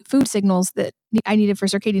the food signals that I needed for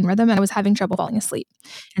circadian rhythm, and I was having trouble falling asleep.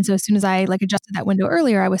 And so as soon as I like adjusted that window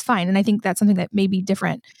earlier, I was fine. And I think that's something that may be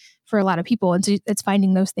different for a lot of people. And so it's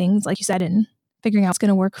finding those things, like you said, and figuring out what's going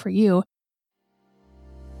to work for you.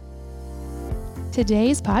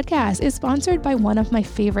 Today's podcast is sponsored by one of my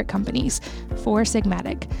favorite companies, Four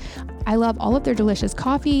Sigmatic. I love all of their delicious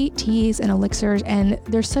coffee, teas, and elixirs, and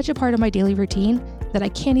they're such a part of my daily routine that I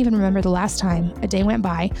can't even remember the last time a day went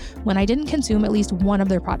by when I didn't consume at least one of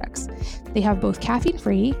their products. They have both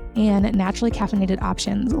caffeine-free and naturally caffeinated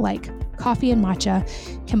options like coffee and matcha,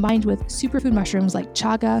 combined with superfood mushrooms like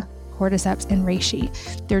chaga, cordyceps, and reishi.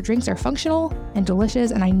 Their drinks are functional and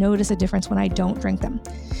delicious, and I notice a difference when I don't drink them.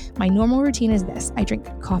 My normal routine is this. I drink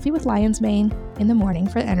coffee with lion's mane in the morning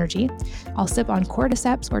for energy. I'll sip on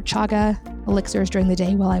cordyceps or chaga elixirs during the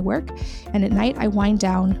day while I work, and at night I wind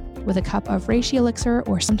down with a cup of reishi elixir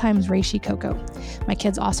or sometimes reishi cocoa. My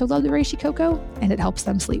kids also love the reishi cocoa, and it helps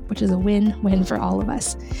them sleep, which is a win-win for all of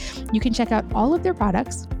us. You can check out all of their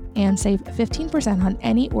products and save 15% on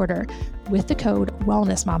any order with the code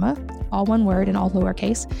WellnessMama, all one word and all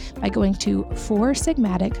lowercase, by going to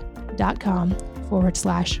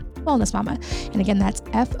foursigmatic.com/wellnessmama. And again, that's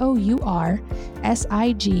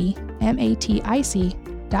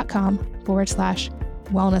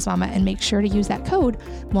foursigmatic.com/wellnessmama. And make sure to use that code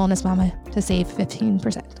WellnessMama to save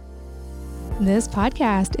 15%. This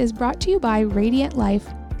podcast is brought to you by Radiant Life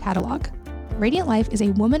Catalog. Radiant Life is a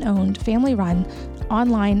woman-owned, family-run,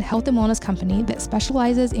 online health and wellness company that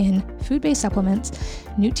specializes in food-based supplements,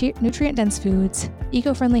 nutrient-dense foods,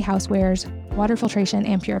 eco-friendly housewares, water filtration,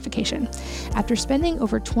 and purification. After spending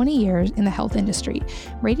over 20 years in the health industry,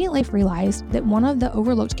 Radiant Life realized that one of the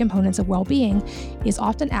overlooked components of well-being is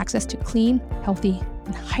often access to clean, healthy,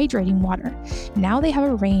 and hydrating water. Now they have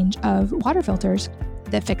a range of water filters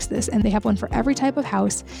that fix this, and they have one for every type of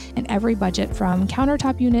house and every budget, from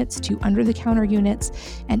countertop units to under-the-counter units,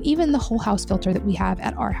 and even the whole house filter that we have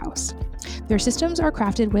at our house. Their systems are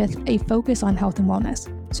crafted with a focus on health and wellness,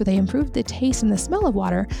 so they improve the taste and the smell of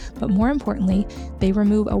water, but more importantly, they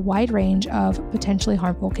remove a wide range of potentially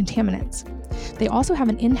harmful contaminants. They also have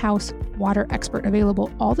an in-house water expert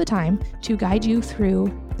available all the time to guide you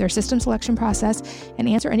through their system selection process and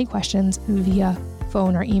answer any questions via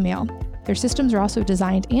phone or email. Their systems are also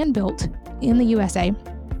designed and built in the USA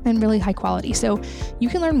and really high quality. So you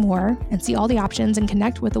can learn more and see all the options and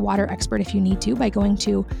connect with the water expert if you need to by going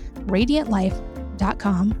to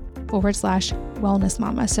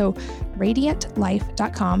radiantlife.com/wellnessmama. So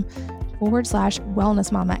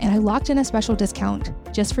radiantlife.com/wellnessmama. And I locked in a special discount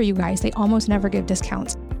just for you guys. They almost never give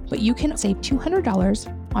discounts, but you can save $200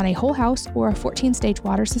 on a whole house or a 14-stage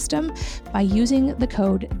water system by using the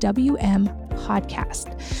code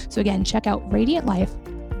WMPodcast. So again, check out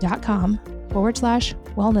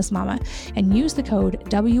radiantlife.com/wellnessmama and use the code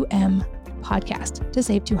WMPodcast to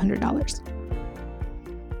save $200.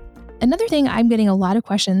 Another thing I'm getting a lot of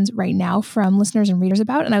questions right now from listeners and readers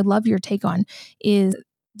about, and I'd love your take on, is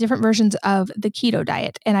different versions of the keto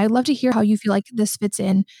diet. And I'd love to hear how you feel like this fits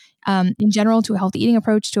in general to a healthy eating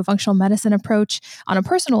approach, to a functional medicine approach. On a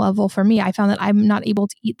personal level, for me, I found that I'm not able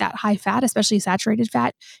to eat that high fat, especially saturated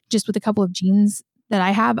fat, just with a couple of genes that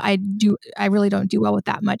I have. I really don't do well with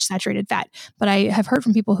that much saturated fat, but I have heard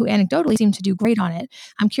from people who anecdotally seem to do great on it.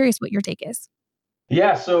 I'm curious what your take is.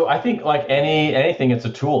 Yeah, so I think like anything, it's a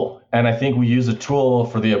tool. And I think we use a tool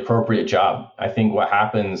for the appropriate job. I think what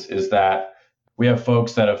happens is that we have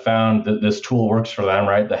folks that have found that this tool works for them,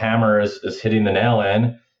 right? The hammer is hitting the nail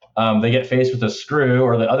in. They get faced with a screw,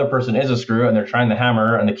 or the other person is a screw, and they're trying the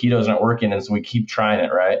hammer and the keto's not working. And so we keep trying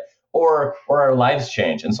it, right? Or our lives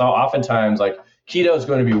change. And so oftentimes like keto is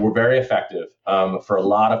going to be very effective for a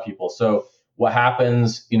lot of people. So what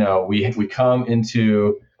happens, we come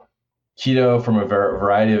into keto from a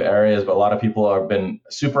variety of areas, but a lot of people have been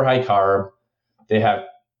super high carb. They have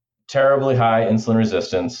terribly high insulin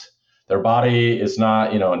resistance. Their body is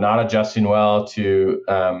not adjusting well to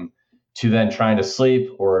then trying to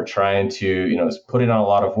sleep or trying to, putting on a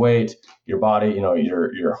lot of weight. Your body,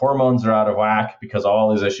 your hormones are out of whack because of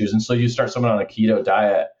all these issues. And so you start someone on a keto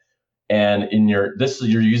diet, and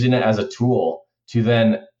you're using it as a tool to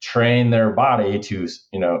then train their body to,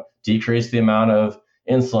 decrease the amount of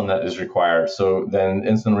insulin that is required. So then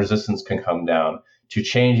insulin resistance can come down, to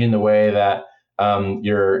changing the way that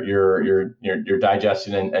you're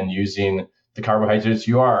digesting and using the carbohydrates.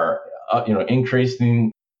 You are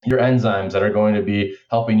increasing your enzymes that are going to be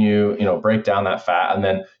helping you break down that fat, and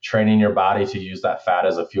then training your body to use that fat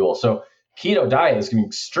as a fuel. So keto diet is going to be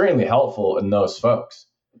extremely helpful in those folks.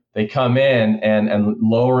 They come in and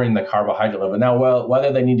lowering the carbohydrate level. Now, well,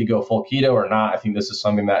 whether they need to go full keto or not, I think this is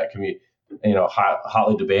something that can be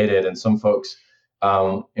hotly debated, and some folks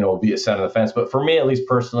will be a side of the fence. But for me, at least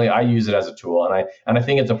personally, I use it as a tool, and I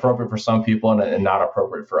think it's appropriate for some people and not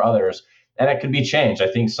appropriate for others. And it could be changed. I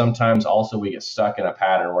think sometimes also we get stuck in a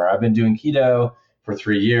pattern where I've been doing keto for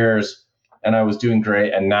 3 years and I was doing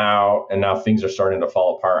great, and now things are starting to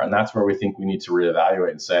fall apart. And that's where we think we need to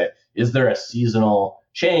reevaluate and say, is there a seasonal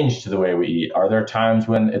change to the way we eat? Are there times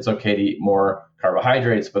when it's okay to eat more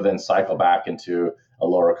carbohydrates, but then cycle back into a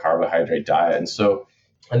lower carbohydrate diet?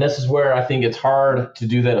 And this is where I think it's hard to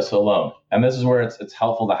do that alone. And this is where it's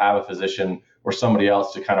helpful to have a physician or somebody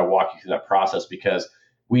else to kind of walk you through that process, because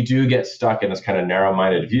we do get stuck in this kind of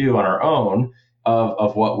narrow-minded view on our own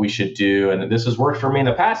of what we should do. And this has worked for me in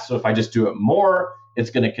the past. So if I just do it more, it's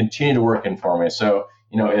going to continue to work for me. So,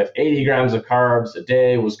 if 80 grams of carbs a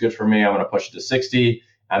day was good for me, I'm going to push it to 60,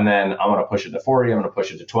 and then I'm going to push it to 40, I'm going to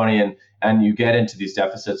push it to 20. And you get into these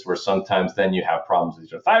deficits where sometimes then you have problems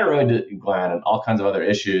with your thyroid gland and all kinds of other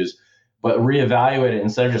issues. But reevaluate it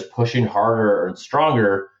instead of just pushing harder or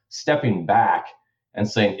stronger, stepping back and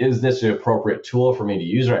saying, is this an appropriate tool for me to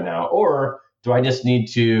use right now? Or do I just need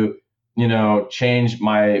to, change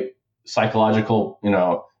my psychological,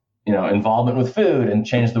 involvement with food and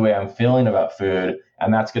change the way I'm feeling about food?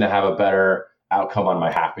 And that's going to have a better outcome on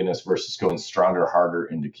my happiness versus going stronger, harder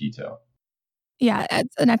into keto. Yeah,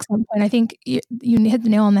 that's an excellent point. I think you hit the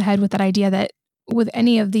nail on the head with that idea that with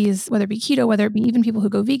any of these, whether it be keto, whether it be even people who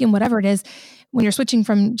go vegan, whatever it is, when you're switching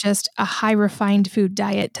from just a high refined food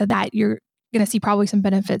diet to that, you're going to see probably some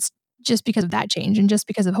benefits just because of that change, and just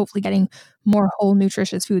because of hopefully getting more whole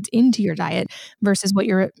nutritious foods into your diet versus what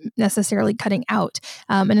you're necessarily cutting out.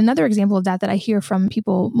 And another example of that I hear from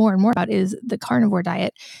people more and more about is the carnivore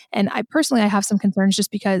diet. And I have some concerns just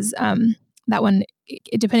because that one,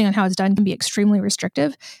 depending on how it's done, can be extremely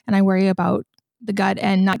restrictive. And I worry about the gut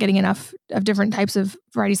and not getting enough of different types of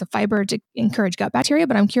varieties of fiber to encourage gut bacteria.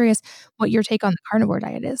 But I'm curious what your take on the carnivore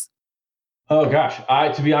diet is. Oh gosh,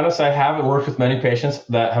 to be honest, I haven't worked with many patients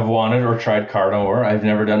that have wanted or tried carnivore. I've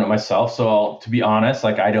never done it myself. So to be honest,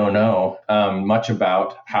 I don't know much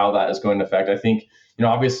about how that is going to affect. I think,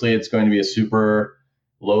 obviously it's going to be a super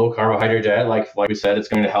low carbohydrate diet. Like we said, it's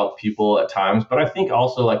going to help people at times. But I think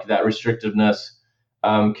also that restrictiveness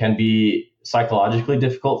can be psychologically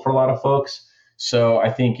difficult for a lot of folks. So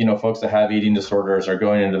I think, folks that have eating disorders are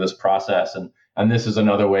going into this process, and this is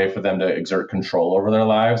another way for them to exert control over their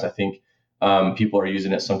lives. I think people are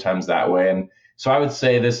using it sometimes that way. And so I would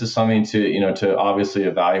say this is something to obviously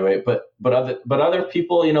evaluate, but other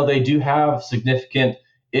people, they do have significant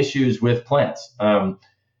issues with plants. And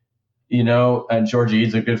Georgie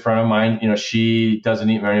is a good friend of mine. She doesn't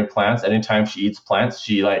eat many plants. Anytime she eats plants,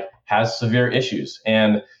 she has severe issues.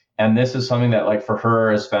 And this is something that for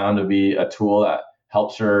her is found to be a tool that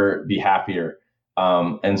helps her be happier.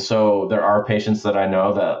 And so there are patients that I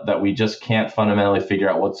know that we just can't fundamentally figure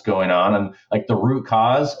out what's going on, and the root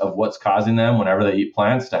cause of what's causing them whenever they eat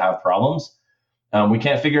plants to have problems. We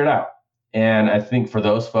can't figure it out. And I think for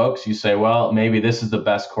those folks, you say, well, maybe this is the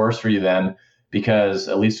best course for you then, because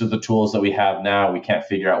at least with the tools that we have now, we can't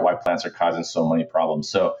figure out why plants are causing so many problems.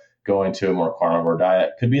 So going to a more carnivore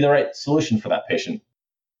diet could be the right solution for that patient.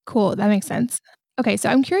 Cool. That makes sense. Okay. So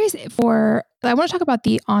I'm curious I want to talk about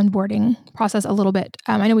the onboarding process a little bit.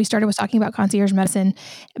 I know we started with talking about concierge medicine,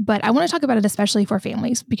 but I want to talk about it especially for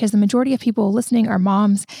families, because the majority of people listening are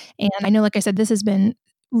moms. And I know, like I said, this has been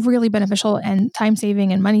really beneficial and time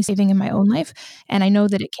saving and money saving in my own life. And I know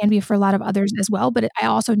that it can be for a lot of others as well, but I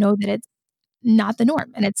also know that it's not the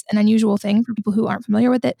norm, and it's an unusual thing for people who aren't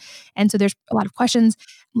familiar with it. And so there's a lot of questions.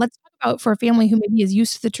 Let's talk about, for a family who maybe is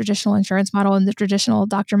used to the traditional insurance model and the traditional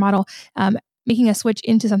doctor model, making a switch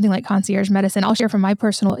into something like concierge medicine. I'll share from my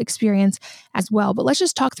personal experience as well, but let's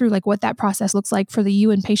just talk through what that process looks like for the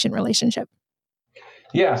you and patient relationship.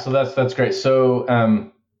 Yeah, so that's great. So,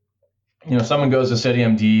 someone goes to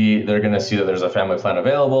SteadyMD, they're going to see that there's a family plan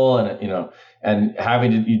available, and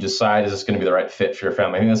having you decide, is this going to be the right fit for your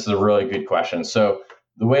family? I think this is a really good question. So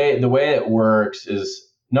the way it works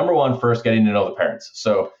is, number one, first getting to know the parents.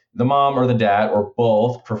 So the mom or the dad, or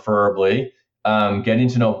both, preferably, getting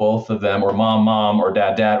to know both of them, or mom, or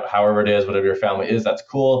dad, however it is, whatever your family is, that's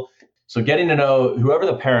cool. So getting to know whoever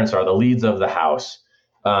the parents are, the leads of the house,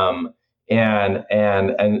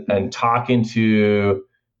 and talking to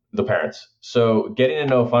the parents. So getting to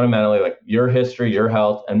know fundamentally like your history, your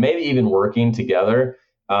health, and maybe even working together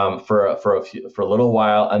for a little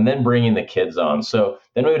while, and then bringing the kids on. So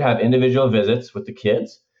then we would have individual visits with the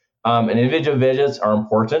kids. And individual visits are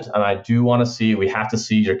important, and I do want to see. We have to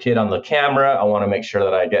see your kid on the camera. I want to make sure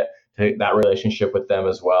that I get to that relationship with them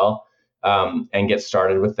as well, and get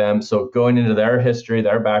started with them. So going into their history,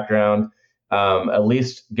 their background, at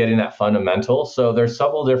least getting that fundamental. So there's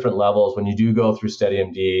several different levels when you do go through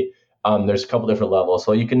SteadyMD. There's a couple different levels.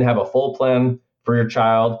 So you can have a full plan for your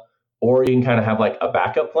child, or you can kind of have like a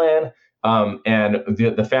backup plan. And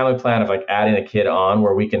the family plan of like adding a kid on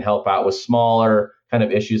where we can help out with smaller kind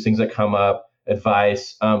of issues, things that come up,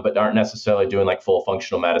 advice, but aren't necessarily doing like full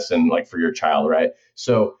functional medicine like for your child, right?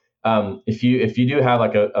 So if you do have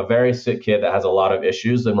like a very sick kid that has a lot of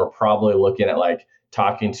issues, then we're probably looking at like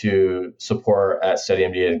talking to support at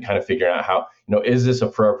SteadyMD and kind of figuring out how, is this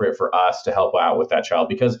appropriate for us to help out with that child?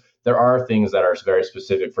 Because there are things that are very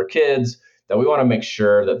specific for kids that we want to make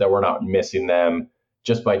sure that we're not missing them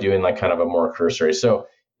just by doing like kind of a more cursory. So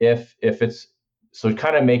if it's so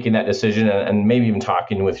kind of making that decision and maybe even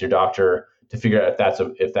talking with your doctor to figure out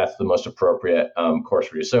if that's the most appropriate course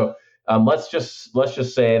for you. So let's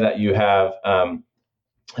just say that you have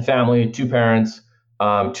a family, two parents,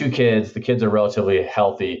 two kids. The kids are relatively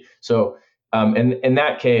healthy. So in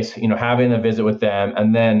that case, having a visit with them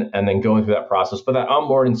and then going through that process. But that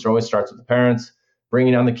onboarding always starts with the parents,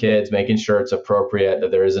 bringing on the kids, making sure it's appropriate,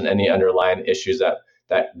 that there isn't any underlying issues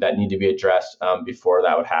that need to be addressed before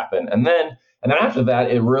that would happen. And then after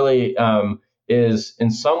that, it really is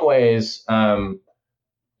in some ways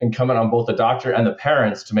incumbent on both the doctor and the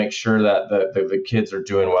parents to make sure that the kids are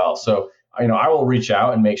doing well. So, I will reach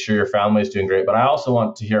out and make sure your family is doing great, but I also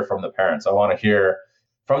want to hear from the parents. I want to hear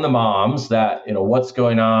from the moms that, what's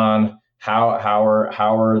going on, how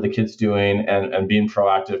are the kids doing, and being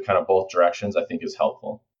proactive kind of both directions, I think is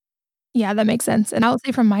helpful. Yeah, that makes sense. And I would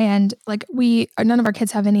say from my end, like none of our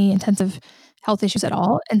kids have any intensive health issues at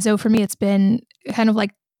all. And so for me, it's been kind of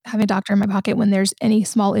like having a doctor in my pocket when there's any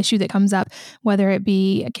small issue that comes up, whether it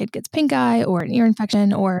be a kid gets pink eye or an ear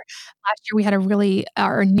infection, or last year we had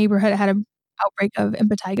our neighborhood had an outbreak of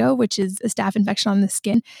impetigo, which is a staph infection on the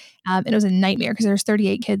skin. And it was a nightmare because there's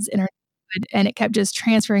 38 kids in our neighborhood and it kept just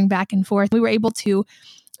transferring back and forth. We were able to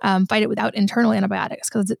fight it without internal antibiotics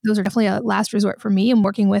because those are definitely a last resort for me. And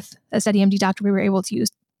working with a SteadyMD doctor, we were able to use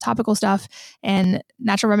topical stuff and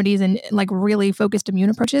natural remedies and like really focused immune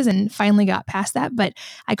approaches, and finally got past that. But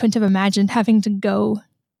I couldn't have imagined having to go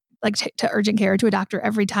like to urgent care, to a doctor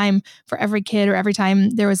every time for every kid, or every time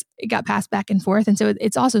it got passed back and forth. And so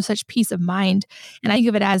it's also such peace of mind. And I think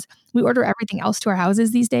of it as we order everything else to our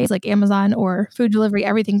houses these days, like Amazon or food delivery,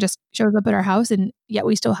 everything just shows up at our house. And yet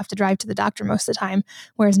we still have to drive to the doctor most of the time.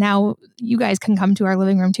 Whereas now you guys can come to our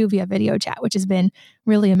living room too via video chat, which has been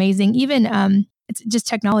really amazing. Even it's just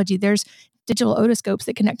technology. There's digital otoscopes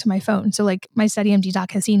that connect to my phone. So like my SteadyMD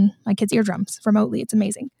doc has seen my kids' eardrums remotely. It's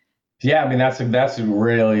amazing. Yeah, I mean that's a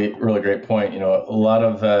really really great point. A lot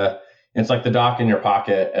of it's like the doc in your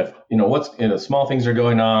pocket. If what's small things are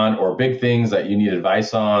going on or big things that you need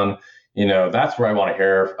advice on, that's where I want to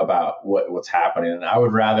hear about what's happening. And I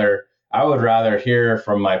would rather hear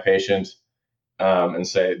from my patient and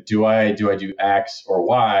say, do I do X or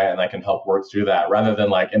Y, and I can help work through that, rather than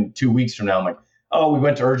like in 2 weeks from now I'm like, oh, we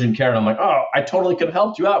went to urgent care, and I'm like, oh, I totally could have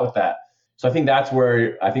helped you out with that. So I think that's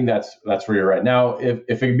where you're right. Now,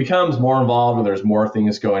 if it becomes more involved or there's more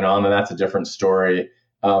things going on, then that's a different story,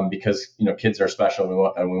 because kids are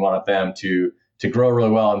special and we want them to grow really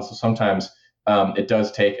well. And so sometimes it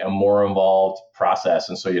does take a more involved process,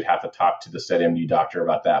 and so you'd have to talk to the SteadyMD doctor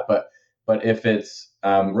about that. But if it's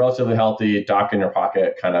relatively healthy, doc in your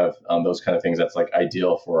pocket, kind of those kind of things, that's like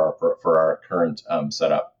ideal for our current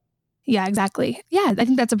setup. Yeah, exactly. Yeah, I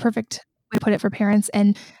think that's a perfect way to put it for parents.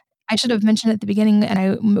 And I should have mentioned at the beginning, and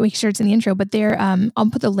I make sure it's in the intro, but I'll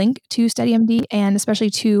put the link to SteadyMD and especially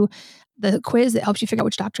to the quiz that helps you figure out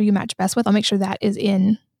which doctor you match best with. I'll make sure that is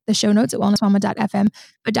in the show notes at wellnessmama.fm.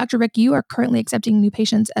 But Dr. Rick, you are currently accepting new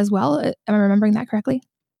patients as well. Am I remembering that correctly?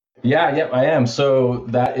 Yeah, yep, I am. So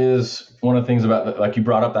that is one of the things about, like you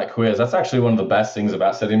brought up that quiz. That's actually one of the best things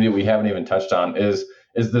about SteadyMD we haven't even touched on is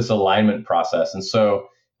this alignment process. And so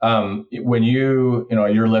when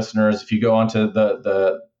your listeners, if you go onto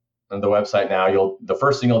the website now, the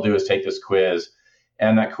first thing you'll do is take this quiz,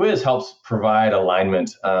 and that quiz helps provide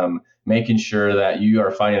alignment, making sure that you are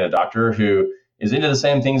finding a doctor who is into the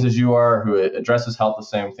same things as you are, who addresses health the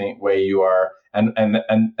same way you are, and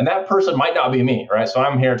that person might not be me, right? So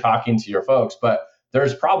I'm here talking to your folks, but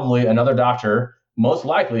there's probably another doctor most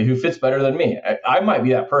likely who fits better than me. I might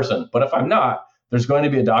be that person, but if I'm not, there's going to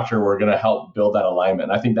be a doctor who are going to help build that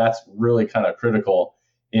alignment. And I think that's really kind of critical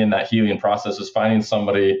in that healing process, is finding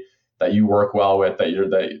somebody that you work well with,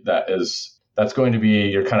 that's going to be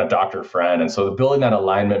your kind of doctor friend. And so building that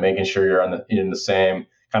alignment, making sure you're in the same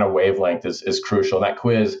kind of wavelength is crucial. And that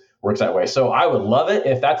quiz works that way. So I would love it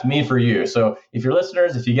if that's me for you. So if you're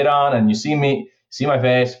listeners, if you get on and you see my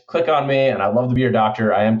face, click on me, and I'd love to be your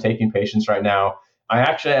doctor. I am taking patients right now. I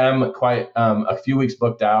actually am quite a few weeks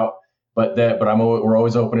booked out, but we're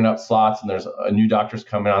always opening up slots, and there's new doctors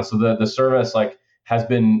coming on. So the service has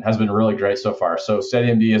been really great so far. So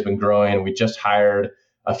SteadyMD has been growing. We just hired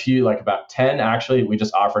a few, about 10 actually. We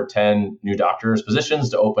just offered 10 new doctors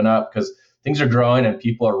positions to open up because things are growing and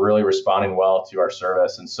people are really responding well to our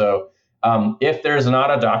service. And so if there's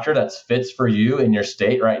not a doctor that fits for you in your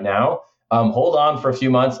state right now, hold on for a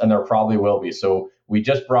few months, and there probably will be. So we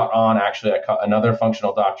just brought on actually another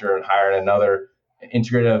functional doctor and hired another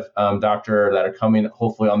integrative doctor that are coming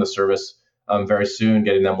hopefully on the service very soon,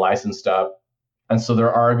 getting them licensed up. And so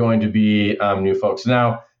there are going to be new folks.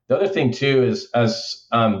 Now, the other thing too is, as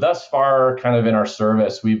thus far kind of in our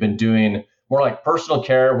service, we've been doing more like personal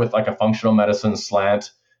care with like a functional medicine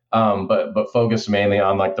slant, but focused mainly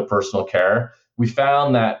on like the personal care. We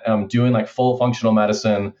found that doing like full functional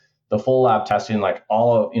medicine, the full lab testing, like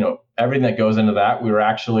all of, everything that goes into that, we were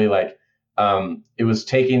actually it was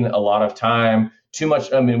taking a lot of time, too much,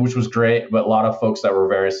 which was great, but a lot of folks that were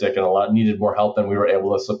very sick and a lot needed more help than we were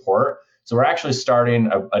able to support. So we're actually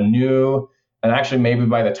starting a new, and actually maybe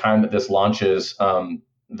by the time that this launches,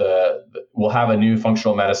 we'll have a new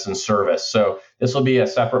functional medicine service. So this will be a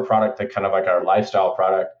separate product, that kind of like our lifestyle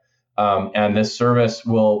product. And this service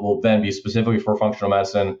will then be specifically for functional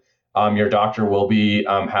medicine. Your doctor will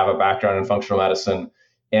have a background in functional medicine,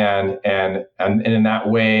 and in that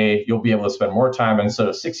way you'll be able to spend more time. And instead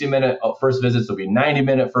of 60-minute first visits, it'll be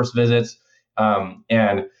 90-minute first visits.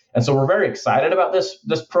 And so we're very excited about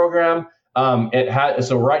this program.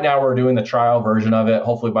 So right now we're doing the trial version of it.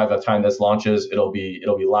 Hopefully by the time this launches, it'll be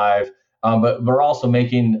live. But we're also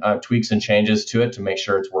making tweaks and changes to it to make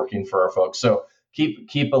sure it's working for our folks. So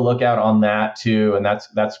keep a lookout on that too. And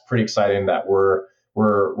that's pretty exciting that we're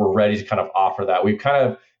ready to kind of offer that. We've kind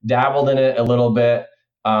of dabbled in it a little bit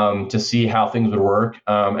to see how things would work.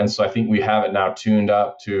 And so I think we have it now tuned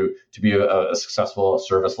up to be a successful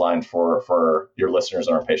service line for your listeners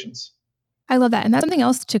and our patients. I love that. And that's something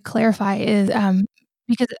else to clarify is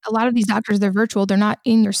because a lot of these doctors, they're virtual, they're not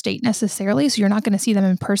in your state necessarily. So you're not going to see them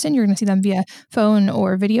in person. You're going to see them via phone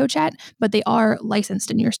or video chat, but they are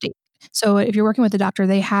licensed in your state. So if you're working with a doctor,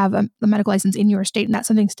 they have a medical license in your state, and that's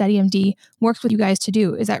something SteadyMD works with you guys to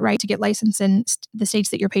do. Is that right? To get licensed in the states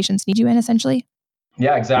that your patients need you in, essentially?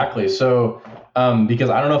 Yeah, exactly. So because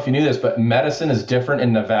I don't know if you knew this, but medicine is different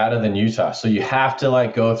in Nevada than Utah. So you have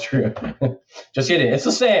to go through, just kidding. It's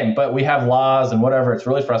the same, but we have laws and whatever. It's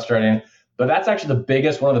really frustrating. But that's actually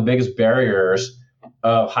one of the biggest barriers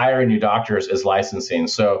of hiring new doctors is licensing.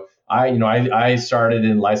 So I started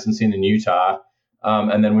in licensing in Utah,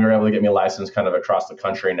 and then we were able to get me a license kind of across the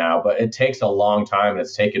country now. But it takes a long time, and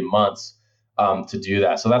it's taken months to do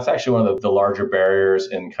that. So that's actually one of the larger barriers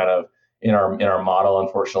in our model,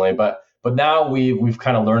 unfortunately. But now we've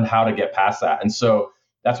kind of learned how to get past that. And so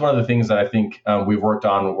that's one of the things that I think we've worked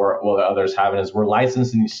on where others haven't, is we're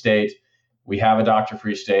licensed in each state. We have a doctor for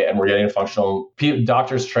each state, and we're getting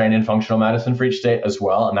doctors trained in functional medicine for each state as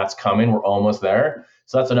well. And that's coming. We're almost there.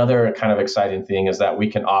 So that's another kind of exciting thing, is that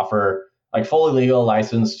we can offer like fully legal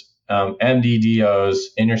licensed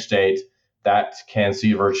MD-DOs in your state that can see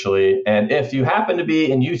you virtually. And if you happen to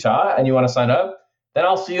be in Utah and you want to sign up, then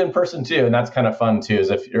I'll see you in person too. And that's kind of fun too,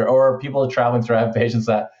 is or people are traveling through. I have patients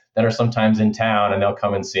that are sometimes in town and they'll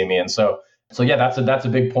come and see me. And so yeah, that's a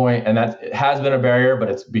big point. And that it has been a barrier, but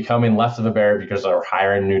it's becoming less of a barrier because we're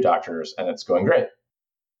hiring new doctors, and it's going great.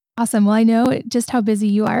 Awesome. Well, I know just how busy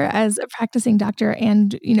you are as a practicing doctor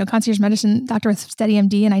and, concierge medicine doctor with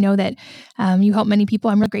SteadyMD. And I know that you help many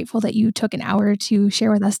people. I'm really grateful that you took an hour to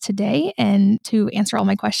share with us today and to answer all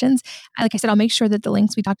my questions. Like I said, I'll make sure that the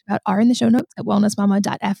links we talked about are in the show notes at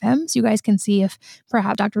wellnessmama.fm. So you guys can see if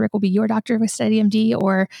perhaps Dr. Rick will be your doctor with SteadyMD,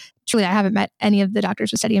 or truly, I haven't met any of the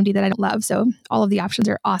doctors with SteadyMD that I don't love. So all of the options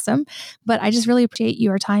are awesome. But I just really appreciate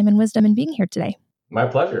your time and wisdom in being here today. My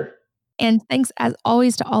pleasure. And thanks, as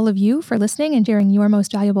always, to all of you for listening and sharing your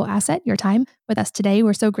most valuable asset, your time, with us today.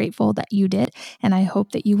 We're so grateful that you did. And I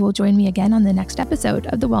hope that you will join me again on the next episode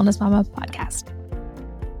of the Wellness Mama podcast.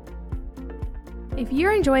 If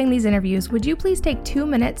you're enjoying these interviews, would you please take 2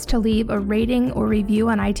 minutes to leave a rating or review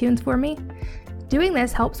on iTunes for me? Doing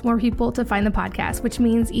this helps more people to find the podcast, which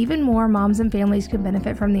means even more moms and families can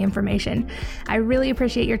benefit from the information. I really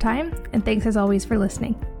appreciate your time, and thanks as always for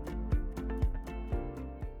listening.